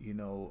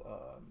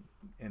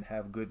 and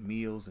have good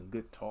meals and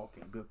good talk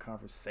and good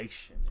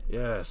conversation.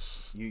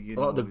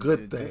 The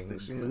good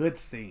things. The good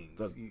things.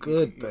 The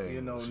good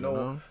things.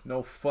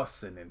 No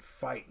fussing and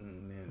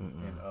fighting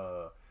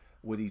and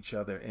with each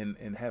other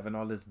and having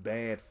all this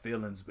bad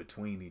feelings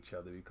between each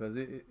other, because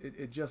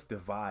it just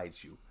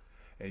divides you.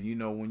 And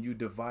when you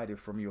divided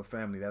from your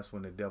family, that's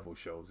when the devil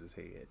shows his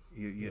head.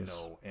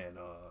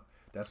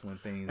 That's when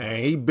things. And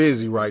he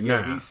busy right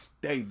now. He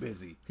stay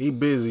busy. He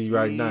busy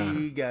right now.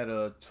 He got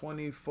a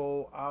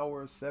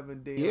 24-hour,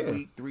 7-day a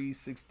week,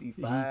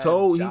 365. He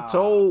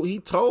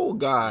told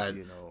God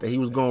that he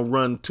was gonna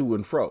run to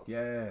and fro.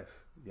 Yes.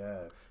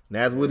 And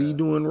that's what he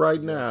doing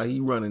right now.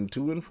 He running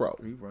to and fro.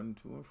 He running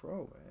to and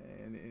fro,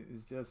 and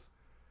it's just,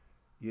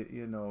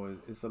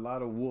 it's a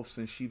lot of wolves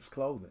in sheep's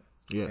clothing.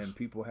 Yes. And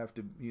people have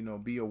to,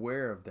 be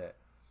aware of that.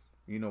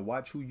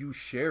 Watch who you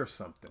share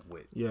something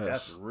with. Yes.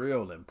 That's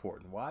real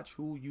important. Watch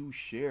who you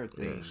share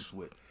things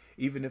with.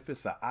 Even if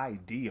it's an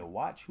idea,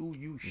 watch who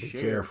you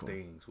share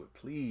things with.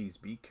 Please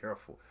be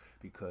careful,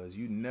 because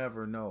you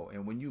never know.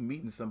 And when you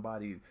meeting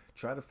somebody,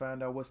 try to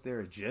find out what's their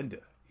agenda.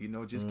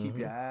 Just keep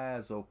your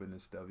eyes open and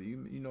stuff.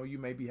 You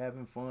may be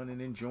having fun and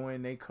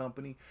enjoying their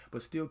company,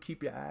 but still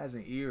keep your eyes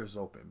and ears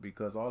open,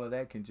 because all of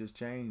that can just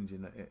change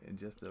in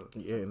just a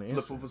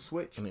flip of a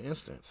switch. In an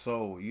instant.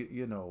 So,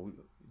 you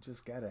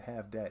just got to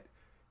have that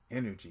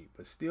energy,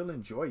 but still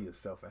enjoy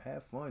yourself and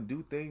have fun.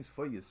 Do things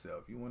for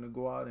yourself. You want to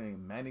go out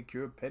and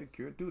manicure,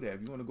 pedicure, do that.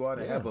 If you want to go out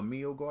and have a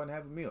meal, go out and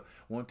have a meal.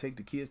 Want to take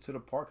the kids to the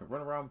park and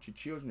run around with your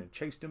children and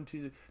chase them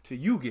till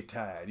you get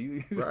tired.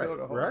 You know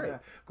the whole time.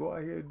 Go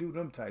out here and do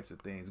them types of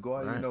things. Go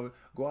out,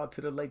 go out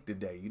to the lake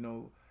today. You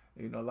know,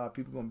 a lot of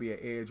people gonna be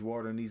at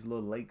Edgewater in these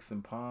little lakes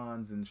and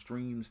ponds and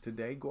streams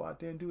today. Go out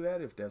there and do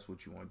that if that's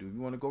what you want to do. If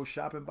you want to go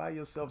shopping, buy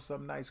yourself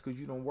something nice because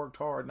you done worked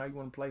hard. Now you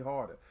want to play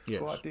harder.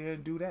 Go out there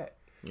and do that.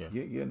 Yeah.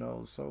 You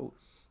know, so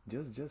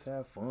just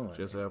have fun.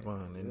 Just have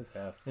fun. Just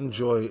have fun.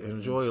 Enjoy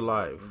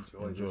life.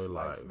 Enjoy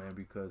life, man,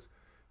 because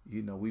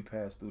you know, we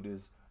passed through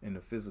this in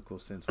the physical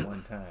sense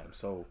one time.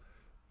 So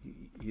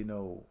you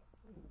know,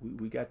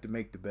 we got to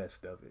make the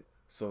best of it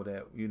so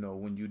that, you know,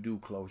 when you do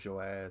close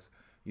your eyes,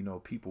 you know,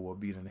 people will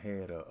be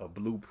had a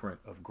blueprint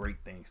of great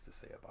things to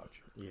say about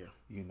you. Yeah.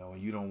 You know,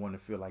 and you don't want to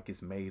feel like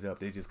it's made up.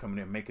 They're just coming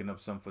in making up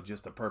something for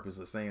just the purpose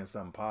of saying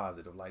something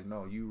positive. Like,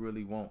 no, you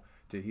really want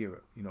to hear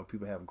it. You know,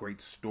 people have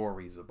great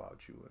stories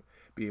about you and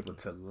be able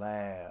to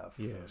laugh.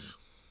 Yes.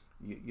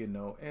 And, you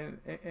know,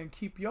 and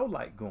keep your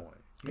light going.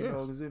 You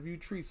know, because if you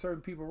treat certain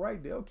people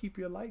right, they'll keep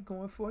your light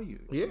going for you.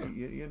 Yeah.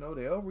 You know,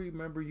 they'll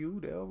remember you.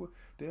 They'll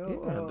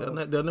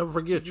never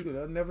forget you.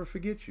 They'll never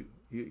forget you.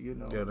 You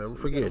know, they'll never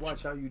forget you.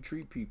 Watch how you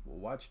treat people.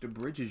 Watch the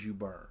bridges you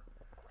burn.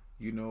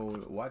 You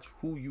know, watch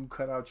who you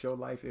cut out your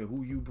life and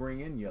who you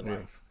bring in your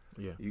life.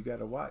 Yeah. You got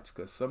to watch,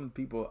 because some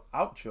people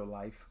out your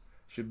life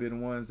should be the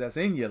ones that's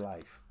in your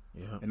life.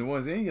 Yeah. And the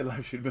ones in your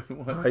life should be the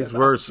ones vice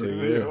versa.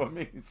 You know what I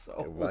mean?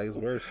 So vice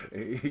versa.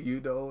 You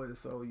know, and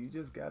so you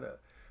just gotta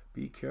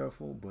be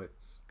careful, but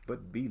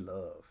be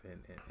love and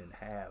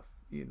have,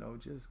 you know,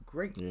 just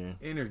great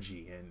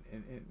energy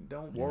and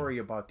don't worry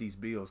about these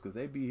bills, because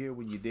they be here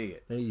when you're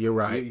dead. You're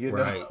right. You know,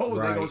 right.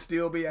 They're gonna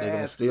still be They're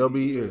gonna still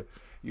be here.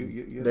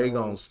 They're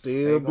gonna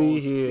still be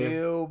here.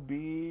 Still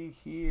be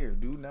here.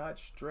 Do not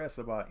stress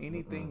about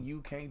anything.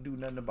 You can't do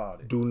nothing about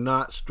it. Do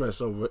not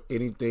stress over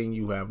anything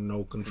you have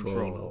no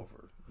control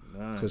over.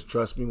 Because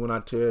trust me when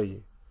I tell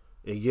you,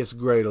 it gets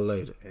greater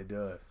later. It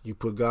does. You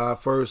put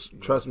God first.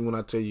 Trust me when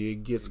I tell you,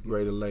 it gets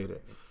greater later.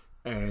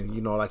 And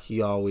you know, like he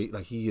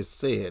has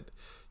said,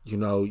 you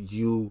know,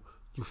 you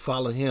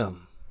follow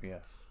him.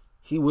 Yeah.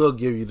 He will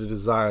give you the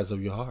desires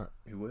of your heart.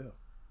 He will.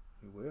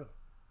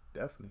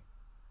 Definitely.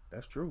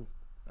 That's true.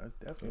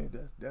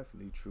 That's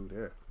definitely true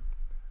there.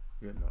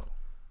 You know.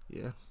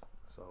 Yeah.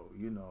 So,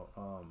 you know,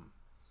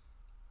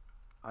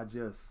 I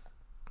just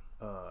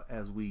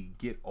as we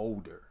get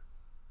older,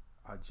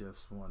 I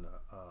just wanna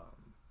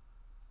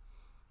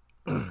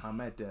I'm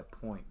at that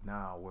point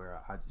now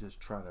where I just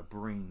try to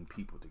bring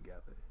people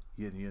together.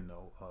 You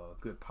know,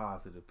 good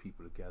positive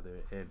people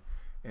together and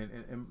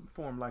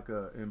form like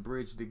and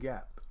bridge the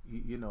gap.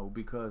 You know,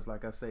 because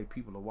like I say,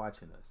 people are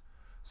watching us.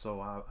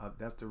 So I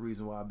that's the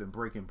reason why I've been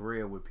breaking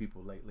bread with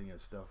people lately and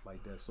stuff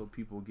like that, so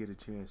people get a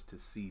chance to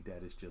see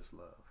that it's just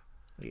love.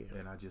 Yeah.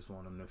 And I just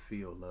want them to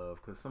feel love,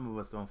 because some of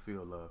us don't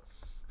feel love.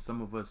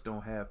 Some of us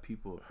don't have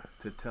people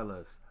to tell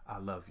us, I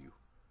love you.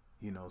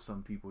 You know,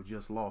 some people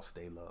just lost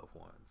their loved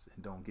ones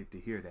and don't get to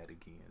hear that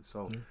again.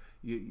 So,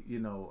 you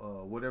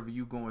know, whatever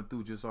you going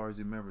through, just always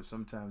remember,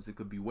 sometimes it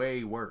could be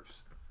way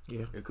worse.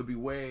 Yeah, it could be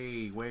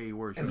way, way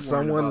worse.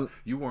 And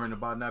you worrying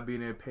about not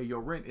being able to pay your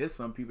rent. It's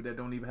some people that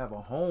don't even have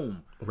a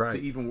home to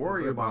even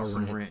worry about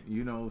some rent.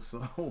 You know,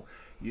 so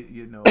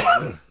you know,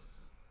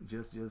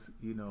 just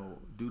you know,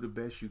 do the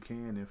best you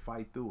can and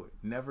fight through it.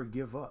 Never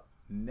give up.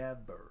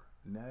 Never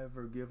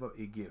give up.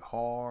 It get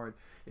hard.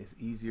 It's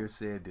easier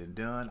said than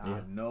done. Yeah.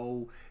 I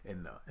know,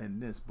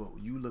 and this, but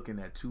you looking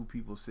at two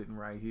people sitting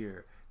right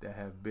here that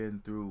have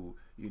been through,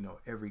 you know,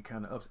 every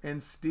kind of ups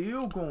and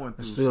still going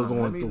through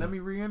something. Let me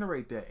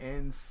reiterate that,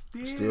 and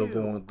still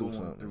going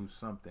through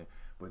something.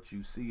 But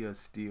you see us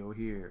still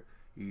here,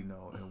 you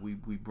know, and we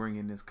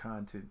bringing this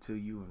content to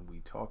you, and we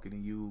talking to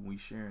you, and we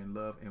sharing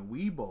love, and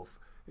we both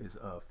is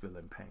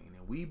feeling pain,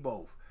 and we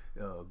both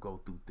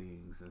go through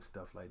things and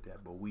stuff like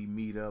that. But we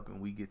meet up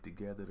and we get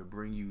together to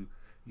bring you,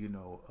 you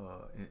know,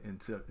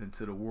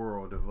 into the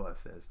world of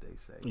us, as they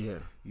say. Yeah.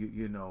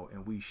 You know,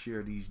 and we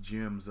share these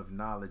gems of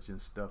knowledge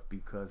and stuff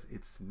because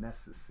it's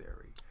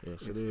necessary.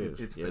 Yes, it is.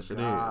 It's the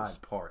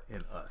God part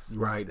in us,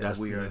 right? That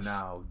we are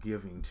now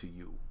giving to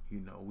you. You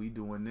know, we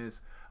doing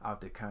this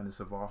out the kindness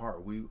of our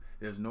heart.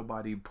 There's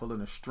nobody pulling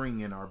a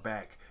string in our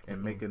back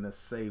and making us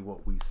say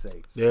what we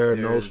say. There's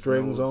no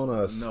strings on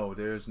us. No,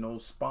 there's no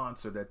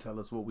sponsor that tell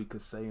us what we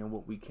could say and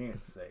what we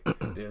can't say.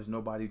 There's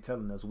nobody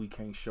telling us we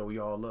can't show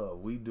y'all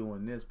love. We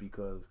doing this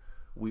because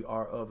we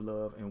are of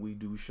love and we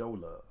do show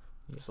love.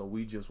 Yeah. So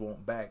we just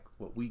want back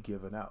what we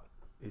giving out.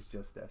 It's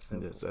just that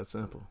simple. It's that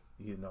simple.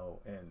 You know,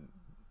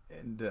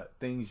 and the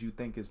things you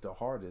think is the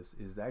hardest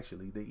is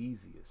actually the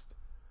easiest.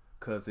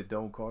 Because it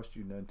don't cost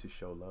you nothing to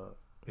show love.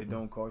 It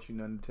don't cost you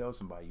nothing to tell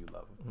somebody you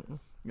love them.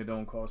 It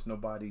don't cost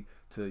nobody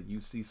you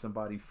see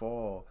somebody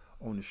fall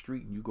on the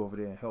street and you go over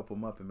there and help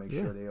them up and make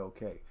sure they're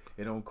okay.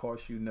 It don't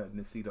cost you nothing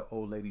to see the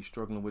old lady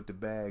struggling with the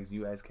bags.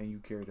 You ask, can you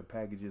carry the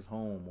packages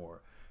home,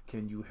 or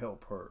can you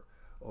help her?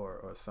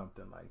 or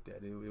something like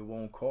that. It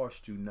won't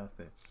cost you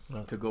nothing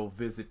to go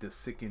visit the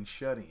sick and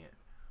shut in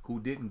who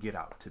didn't get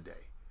out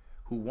today,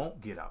 who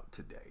won't get out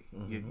today.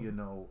 You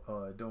know,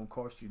 it don't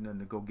cost you nothing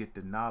to go get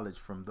the knowledge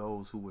from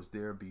those who was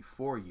there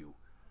before you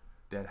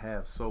that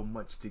have so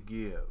much to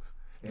give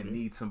and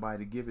need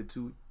somebody to give it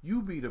to.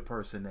 You be the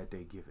person that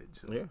they give it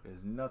to.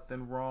 There's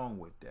nothing wrong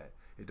with that.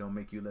 It don't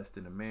make you less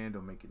than a man,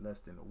 don't make you less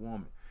than a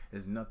woman.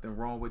 There's nothing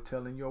wrong with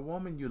telling your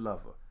woman you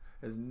love her.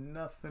 There's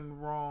nothing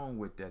wrong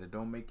with that. It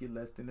don't make you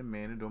less than a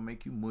man. It don't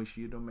make you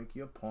mushy. It don't make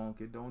you a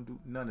punk. It don't do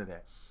none of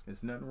that.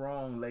 There's nothing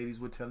wrong, ladies,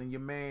 with telling your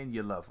man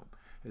you love him.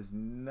 There's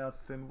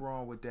nothing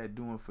wrong with that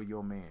doing for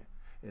your man.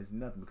 There's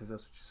nothing, because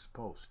that's what you're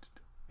supposed to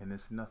do. And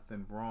there's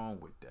nothing wrong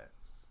with that.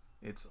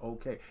 It's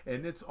okay.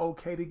 And it's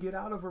okay to get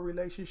out of a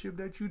relationship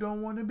that you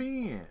don't want to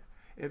be in.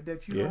 If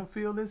that you don't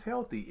feel is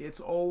healthy,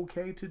 it's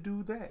okay to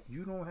do that.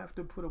 You don't have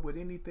to put up with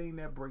anything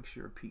that breaks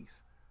your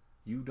peace.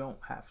 You don't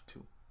have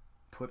to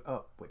put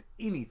up with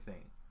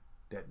anything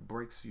that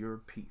breaks your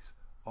peace.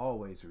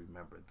 Always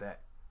remember that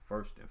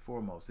first and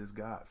foremost is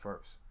God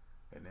first,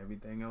 and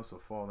everything else will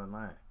fall in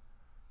line.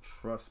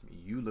 Trust me,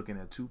 you looking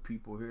at two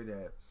people here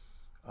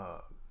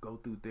that go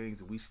through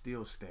things, and we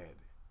still standing,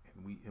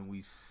 and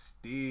we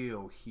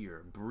still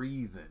here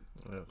breathing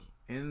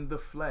in the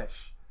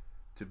flesh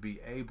to be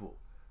able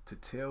to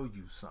tell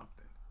you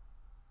something,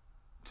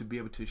 to be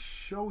able to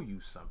show you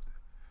something.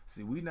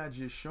 See, we're not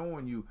just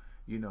showing you,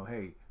 you know,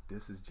 hey,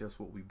 this is just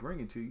what we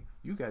bringing to you.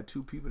 You got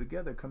two people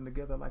together, come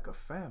together like a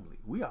family.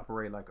 We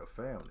operate like a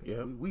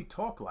family. We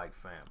talk like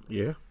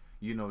family.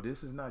 You know,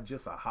 this is not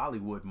just a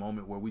Hollywood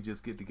moment where we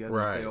just get together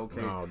and say,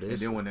 okay, and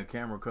then when the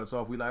camera cuts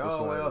off, we like,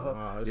 oh,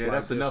 well, yeah,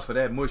 that's enough of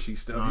that mushy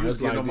stuff. You was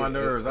getting on my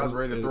nerves. I was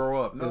ready to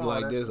throw up. No, it's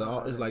like this.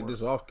 It's like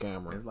this off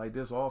camera. It's like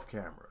this off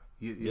camera.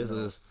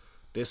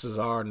 This is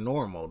our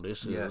normal.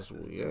 This is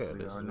what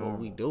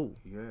we do.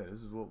 Yeah,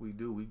 this is what we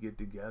do. We get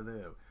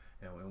together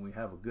and we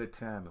have a good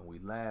time and we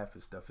laugh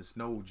and stuff. It's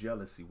no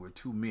jealousy. We're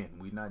two men.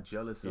 We're not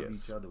jealous of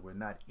each other. We're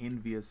not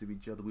envious of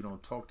each other. We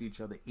don't talk to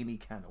each other any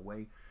kind of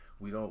way.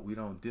 We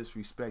don't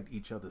disrespect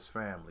each other's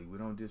family. We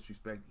don't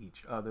disrespect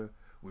each other.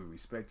 We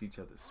respect each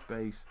other's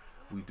space.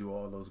 We do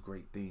all those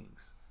great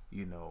things.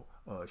 You know,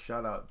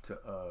 shout out to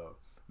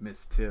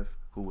Miss Tiff,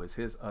 who is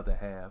his other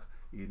half,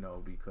 you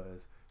know,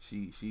 because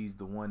she's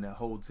the one that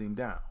holds him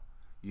down,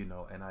 you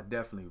know, and I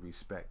definitely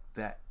respect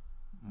that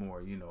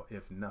more, you know,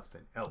 if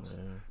nothing else,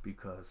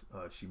 because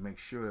she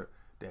makes sure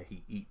that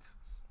he eats,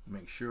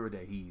 make sure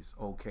that he's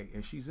okay,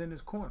 and she's in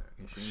his corner,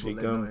 and she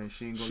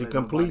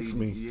completes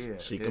me.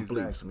 She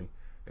completes me.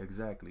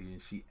 Exactly,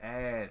 and she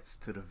adds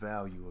to the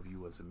value of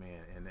you as a man,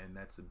 and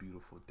that's a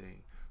beautiful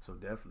thing. So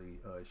definitely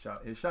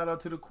shout out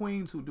to the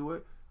queens who do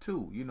it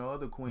too. You know,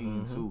 other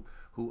queens who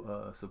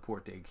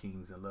support their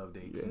kings and love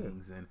their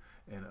kings and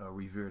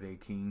revere their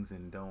kings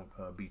and don't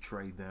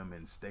betray them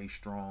and stay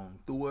strong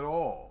through it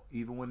all,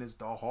 even when it's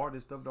the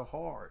hardest of the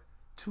hard,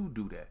 to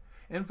do that.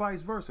 And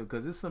vice versa,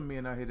 because there's some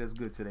men out here that's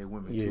good to their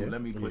women too.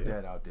 Let me put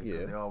that out there,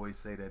 because they always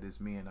say that it's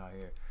men out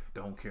here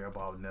don't care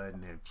about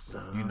nothing, and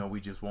you know, we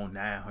just want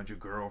 900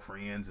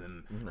 girlfriends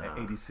and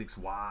 86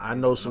 wives. I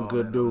know some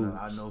good dudes.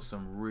 I know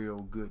some real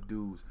good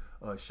dudes.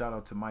 Shout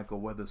out to Michael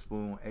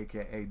Weatherspoon,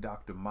 aka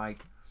Dr.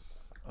 Mike.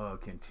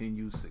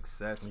 Continued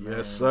success, man.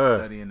 Yes, sir.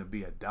 Studying to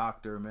be a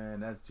doctor, man.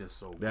 That's just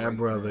so that great,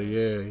 brother,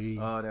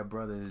 man. That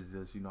brother is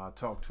just, you know, I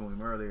talked to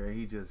him earlier.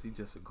 He's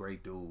just a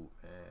great dude,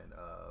 and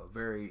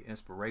very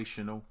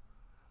inspirational.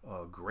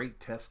 Great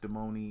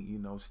testimony, you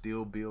know,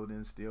 still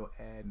building, still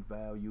adding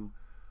value.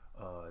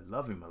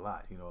 Love him a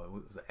lot. You know, it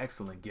was an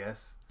excellent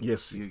guest.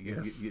 Yes,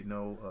 you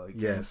know, he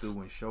came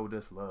through and showed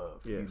us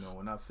love. You know,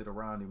 when I sit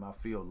around him, I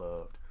feel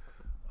loved.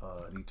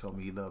 And he told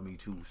me he loved me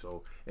too.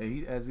 So, and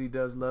he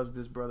does loves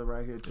this brother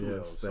right here too.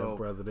 Yes, though. that So,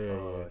 brother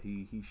there.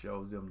 He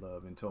shows them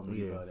love and told me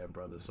he loved that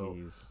brother. So,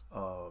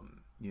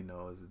 you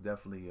know, it's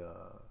definitely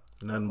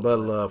nothing but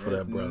love for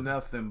that brother.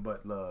 Nothing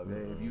but love. Hey,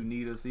 if you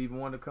need us, even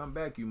want to come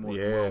back, you more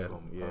than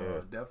welcome.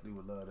 Definitely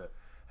would love to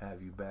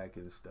have you back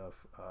and stuff.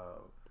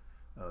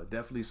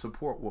 Definitely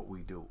support what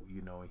we do.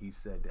 You know, and he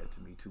said that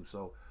to me too.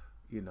 So,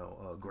 you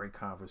know, great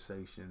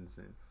conversations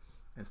and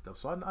stuff.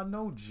 So I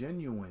know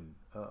genuine,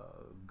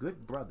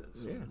 good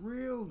brothers,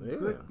 real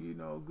good, you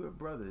know, good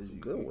brothers.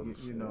 Good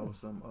ones. You know,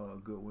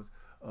 some good ones.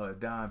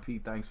 Don P,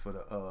 thanks for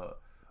the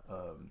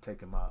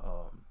taking my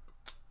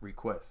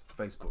request,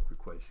 Facebook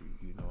request.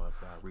 You know,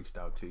 I reached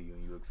out to you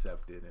and you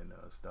accepted and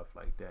stuff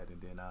like that.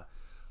 And then I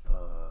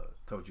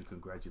told you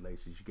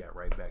congratulations. You got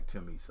right back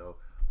to me. So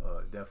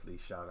definitely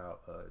shout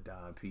out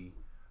Don P.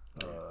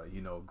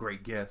 You know,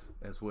 great guest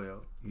as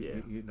well.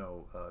 You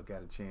know,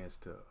 got a chance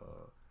to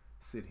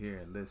sit here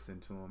and listen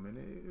to him, and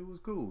it was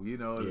cool. You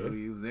know,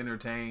 he was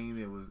entertained.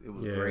 It was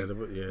great.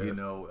 You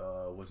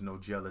know, was no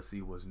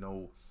jealousy, was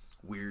no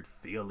weird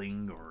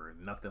feeling or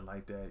nothing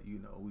like that. You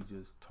know, we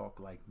just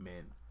talk like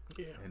men.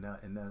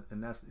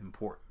 And that's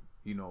important.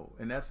 You know,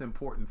 and that's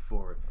important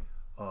for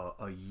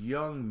a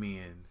young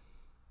men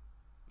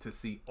to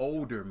see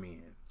older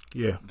men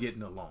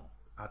getting along.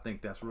 I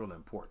think that's real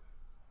important.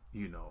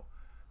 You know,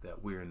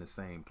 that we're in the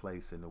same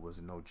place and there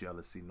was no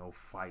jealousy, no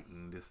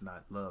fighting. This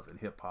not love and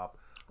hip hop.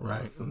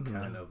 Right. Some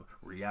kind of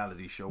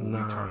reality show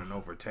where we turning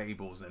over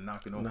tables and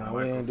knocking over we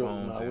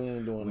microphones. we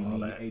ain't doing we all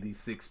need that.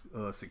 86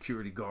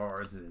 security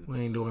guards. And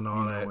We ain't doing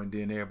all that. And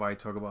then everybody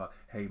talk about,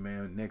 hey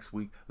man, next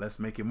week let's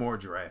make it more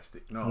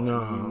drastic. No, No,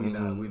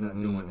 we're not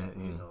doing that.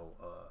 You know,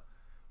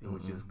 it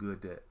was just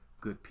good that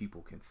good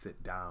people can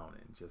sit down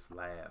and just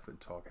laugh and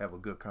talk, have a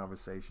good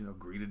conversation,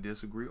 agree to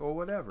disagree or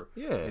whatever.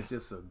 Yeah. It's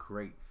just a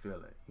great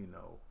feeling, you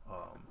know.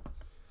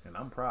 And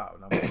I'm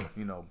proud. I'm,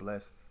 you know,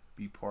 blessed to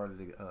be part of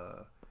the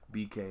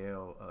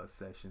BKL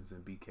sessions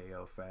and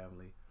BKL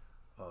family.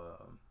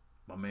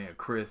 My man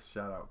Chris,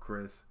 shout out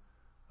Chris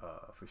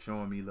for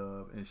showing me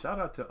love, and shout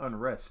out to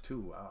Unrest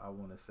too. I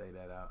want to say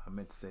that. I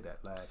meant to say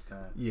that last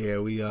time. Yeah,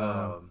 we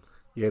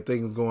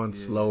things going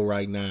slow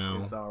right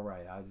now. It's all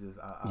right. I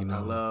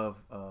love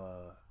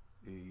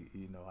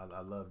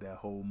I love that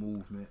whole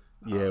movement.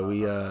 Yeah,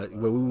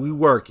 we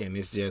working.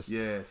 It's just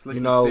Slicky you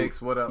know,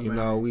 Sticks, what up, you man?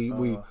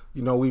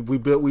 know, we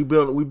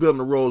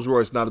building a Rolls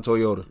Royce, not a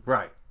Toyota.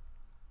 Right.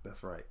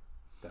 That's right.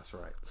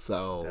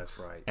 So that's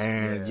right.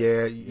 And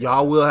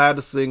y'all will have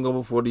the single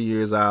before the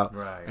year's out,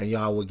 right? And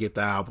y'all will get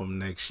the album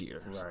next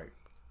year, right?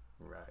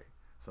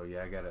 So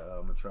I'm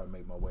gonna try to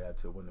make my way out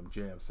to one of them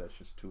jam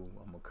sessions too.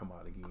 I'm gonna come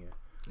out again.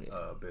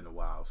 Been a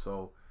while,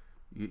 so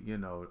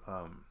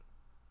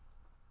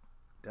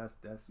that's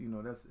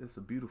it's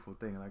a beautiful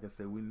thing. Like I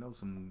said, we know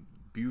some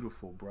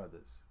beautiful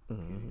brothers,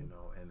 and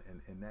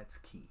that's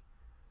key,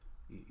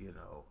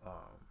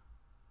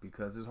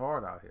 because it's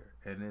hard out here,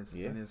 and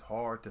it's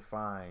hard to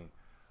find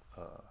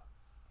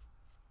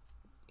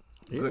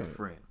good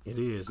friends. It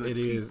is.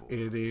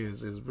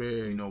 It's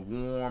very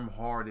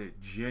warm-hearted,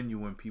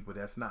 genuine people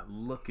that's not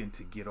looking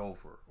to get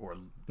over or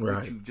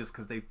let you just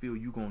because they feel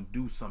you gonna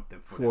do something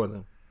for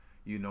them.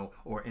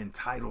 Or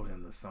entitle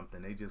them to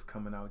something. They just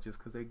coming out just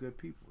because they good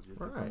people,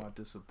 just to come out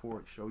to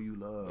support, show you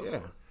love,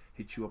 or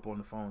hit you up on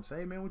the phone, say,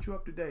 hey man, what you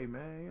up today,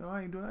 man?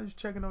 I ain't doing. I just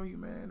checking on you,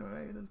 man. Or,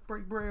 hey, let's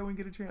break bread when we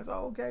get a chance.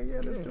 Oh, okay,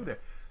 let's do that.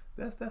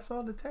 That's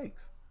all it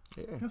takes.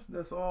 Yeah,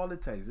 that's all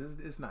it takes.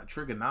 It's not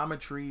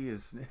trigonometry.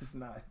 It's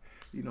not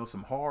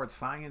some hard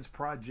science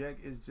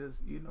project. It's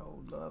just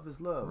love is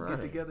love. Right.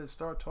 Get together and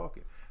start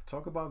talking.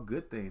 Talk about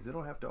good things. It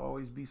don't have to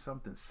always be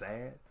something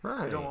sad.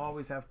 Right. It don't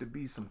always have to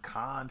be some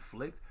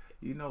conflict.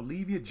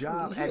 Leave your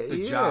job at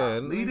the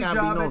job. Leave the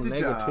job at the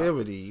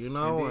negativity,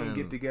 job. And then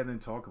get together and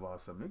talk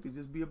about something. It could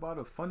just be about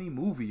a funny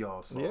movie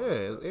y'all saw.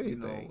 Yeah,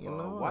 anything.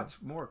 Watch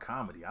more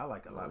comedy. I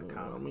like a lot of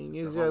comedy. I mean,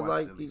 it's just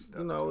like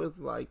it's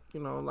like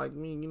like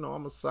me.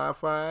 I'm a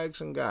sci-fi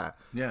action guy.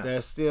 Yeah,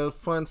 that's still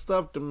fun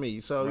stuff to me.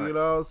 So you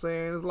know what I'm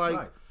saying? It's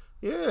like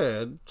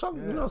talk.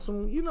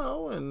 Some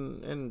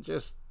and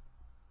just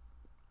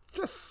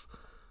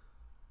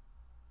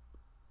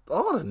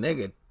all the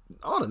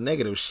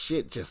negative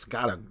shit just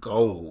gotta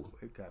go.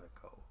 It gotta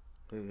go.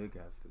 It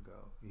got to go.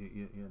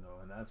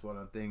 And that's what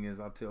the thing is.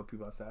 I tell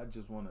people, I say, I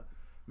just want to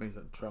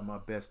try my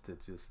best to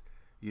just,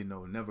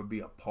 never be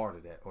a part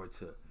of that or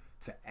to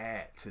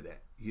add to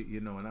that.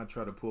 And I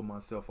try to pull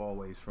myself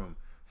always from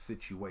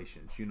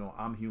situations.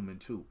 I'm human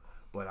too,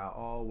 but I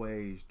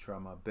always try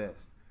my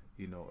best,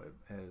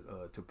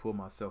 to pull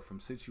myself from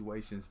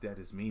situations that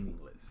is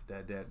meaningless,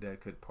 that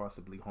could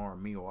possibly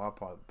harm me or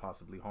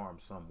possibly harm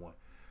someone.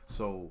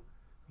 So,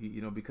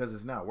 because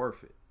it's not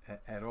worth it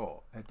at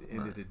all at the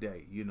end of the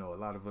day. A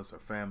lot of us are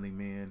family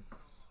men.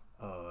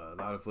 A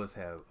lot of us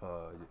have,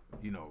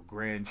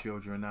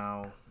 grandchildren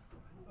now.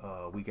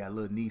 We got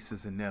little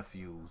nieces and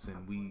nephews,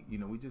 and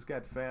we just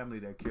got family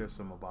that cares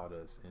some about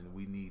us, and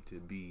we need to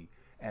be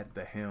at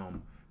the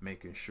helm,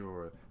 making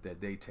sure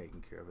that they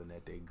taken care of and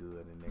that they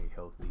good and they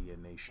healthy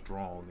and they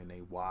strong and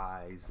they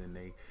wise and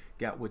they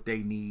got what they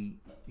need,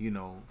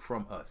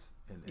 from us.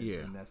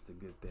 And that's the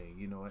good thing,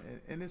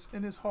 and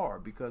it's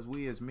hard because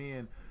we as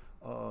men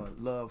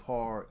love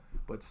hard,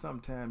 but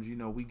sometimes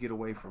we get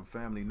away from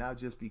family, not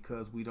just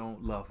because we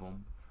don't love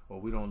them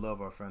or we don't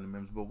love our family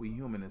members, but we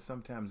human, and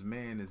sometimes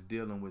man is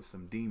dealing with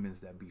some demons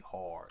that be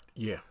hard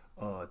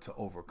to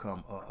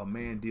overcome. A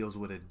man deals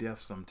with a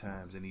death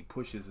sometimes and he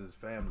pushes his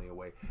family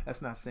away.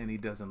 That's not saying he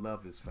doesn't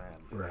love his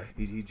family. Right.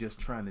 He just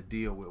trying to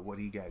deal with what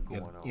he got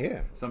going on.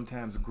 Yeah.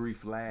 Sometimes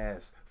grief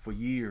lasts for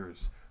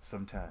years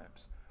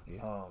sometimes.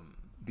 Yeah.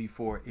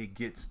 Before it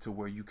gets to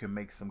where you can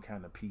make some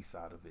kind of peace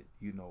out of it,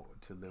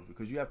 to live,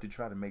 because you have to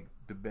try to make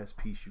the best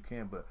peace you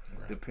can, but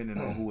depending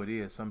on who it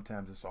is,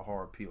 sometimes it's a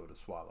hard pill to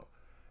swallow.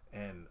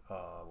 And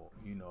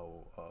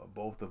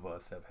both of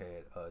us have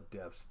had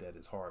deaths that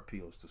is hard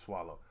pills to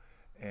swallow,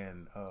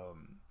 and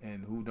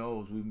who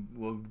knows,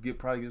 we'll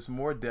probably get some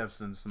more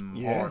deaths and some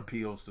hard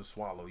pills to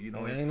swallow.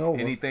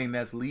 Anything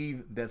that's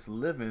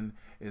living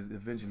is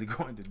eventually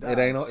going to die. It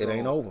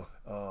ain't over.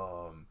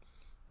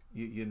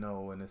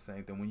 And the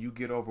same thing, when you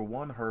get over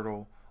one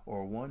hurdle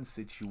or one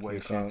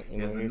situation,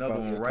 there's another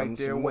one right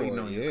there waiting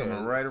on you. It's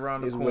coming right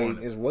around the corner.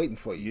 It's waiting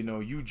for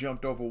you. You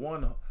jumped over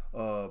one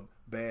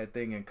bad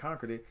thing and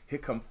conquered it. Here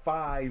come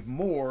 5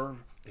 more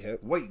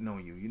waiting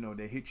on you.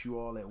 They hit you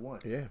all at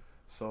once. Yeah.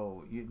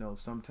 So, you know,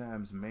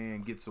 sometimes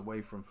man gets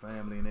away from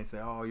family and they say,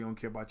 oh, you don't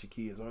care about your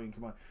kids. Oh,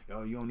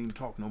 you don't even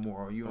talk no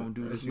more. Or you don't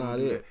do this. That's not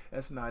it.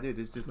 That's not it.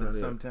 It's just that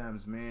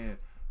sometimes man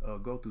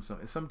go through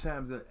something. And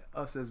sometimes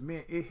us as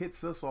men, it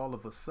hits us all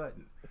of a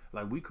sudden.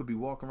 Like we could be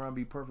walking around,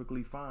 be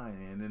perfectly fine,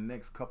 and in the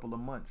next couple of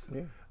months,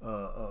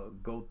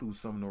 go through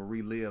something or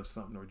relive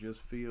something or just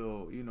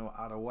feel, you know,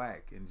 out of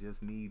whack and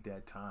just need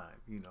that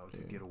time, you know, to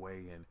get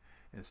away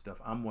and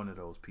stuff. I'm one of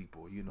those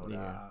people, you know,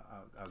 that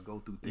I go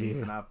through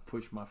things and I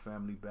push my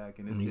family back,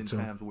 and there's been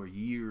times where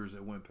years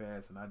that went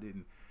past and I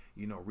didn't,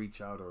 you know,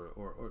 reach out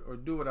or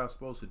do what I was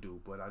supposed to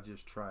do, but I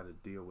just try to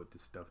deal with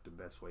this stuff the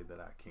best way that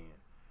I can.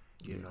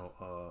 You know,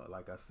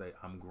 like I say,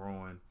 I'm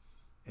growing.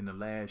 In the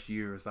last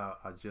years, I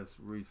just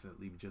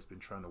recently just been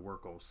trying to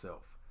work on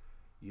self.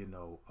 You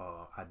know,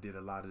 I did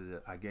a lot of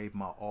I gave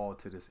my all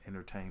to this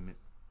entertainment.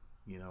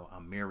 You know,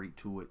 I'm married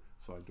to it,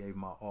 so I gave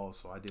my all.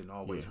 So I didn't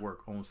always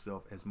work on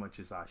self as much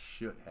as I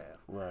should have.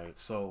 Right.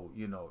 So,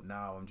 you know,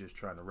 now I'm just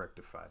trying to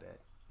rectify that,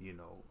 you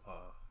know,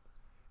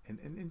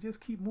 and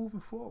just keep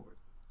moving forward.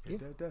 Yeah.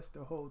 That's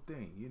the whole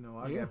thing. You know,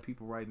 I got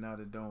people right now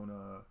that don't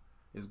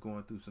is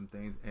going through some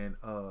things, and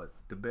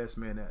the best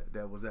man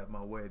that was at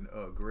my wedding,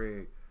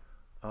 Greg.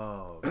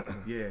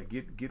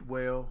 Get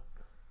well,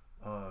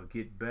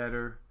 get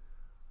better.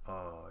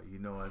 You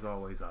know, as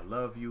always, I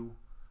love you.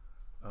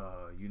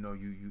 You know,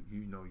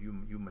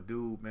 you my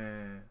dude,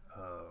 man.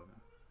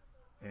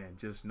 And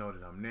just know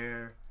that I'm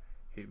there.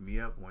 Hit me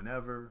up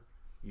whenever.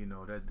 You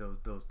know, that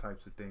those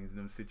types of things,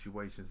 them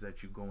situations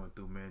that you're going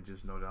through, man.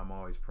 Just know that I'm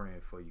always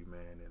praying for you,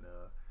 man. And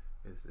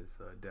it's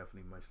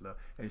definitely much love.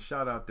 And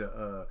shout out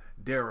to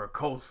Derek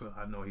Kosa.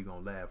 I know he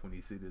gonna laugh when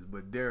he see this,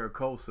 but Derek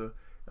Kosa.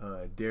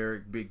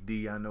 Derek, Big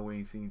D, I know we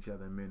ain't seen each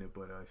other in a minute,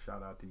 but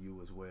shout out to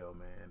you as well,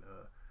 man.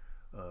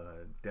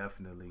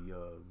 Definitely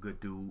good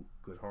dude,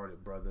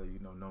 good-hearted brother, you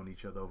know, known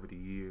each other over the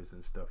years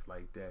and stuff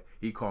like that.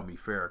 He called me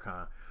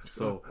Farrakhan,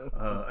 so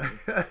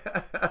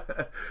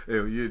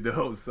you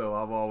know, so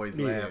I've always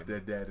laughed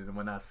at that, and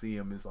when I see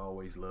him, it's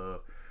always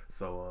love.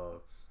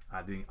 So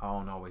I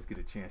don't always get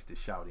a chance to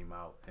shout him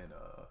out, and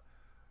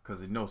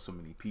because I know so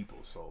many people.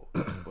 So,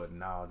 but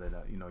now that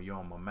you know, you're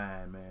on my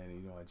mind, man,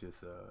 you know, I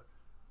just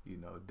you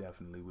know,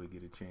 definitely we'll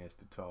get a chance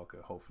to talk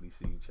and hopefully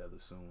see each other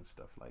soon,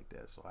 stuff like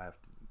that. So I have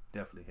to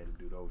definitely had to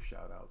do those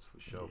shout outs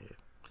for sure.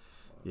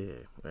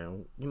 Yeah,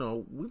 man. You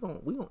know, we gonna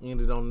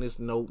end it on this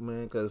note,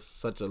 man, because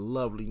such a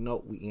lovely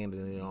note we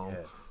ended it on.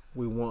 Yes.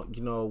 We want,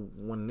 you know,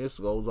 when this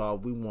goes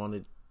off, we want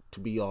it to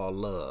be all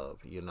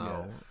love, you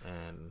know. Yes.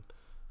 And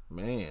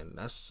man,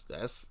 that's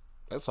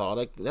all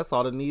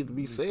that needs to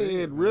be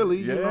said, really.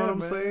 You know what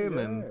I'm saying?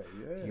 And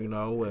you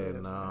know,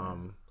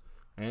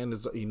 and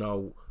it's, you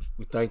know,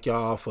 we thank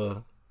y'all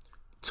for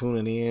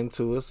tuning in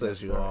to us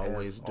as you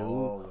always do.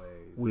 Always.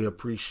 We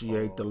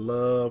appreciate the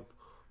love.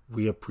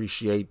 We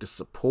appreciate the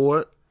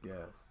support.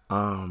 Yes.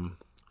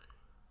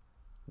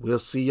 We'll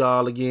see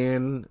y'all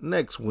again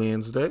next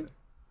Wednesday.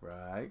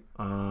 Right.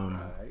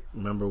 Right.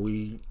 Remember,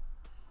 we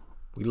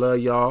love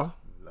y'all.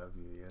 Love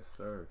you, yes,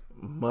 sir.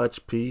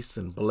 Much peace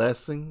and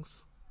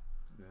blessings.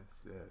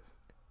 Yes.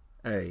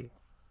 Hey,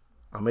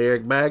 I'm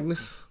Eric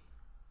Magnus.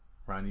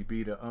 Ronnie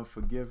B, the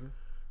Unforgiven.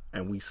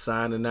 And we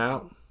signing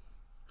out.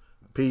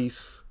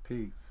 Peace.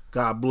 Peace.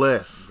 God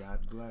bless.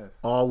 God bless.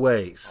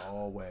 Always.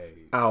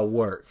 Always.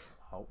 Outwork.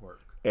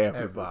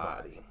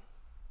 Everybody.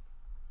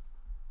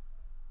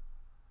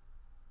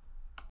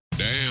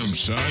 Damn,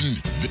 son,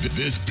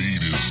 this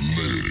beat is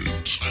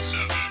lit.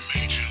 Another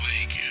Major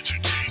League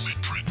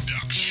Entertainment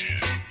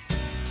production.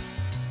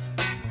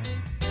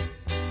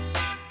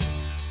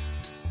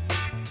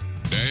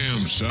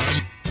 Damn,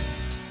 son.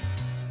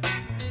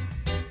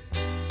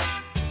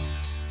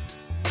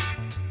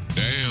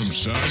 Damn,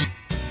 son.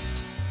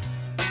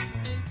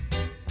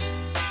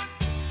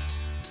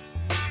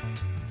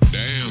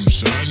 Damn,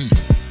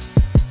 son.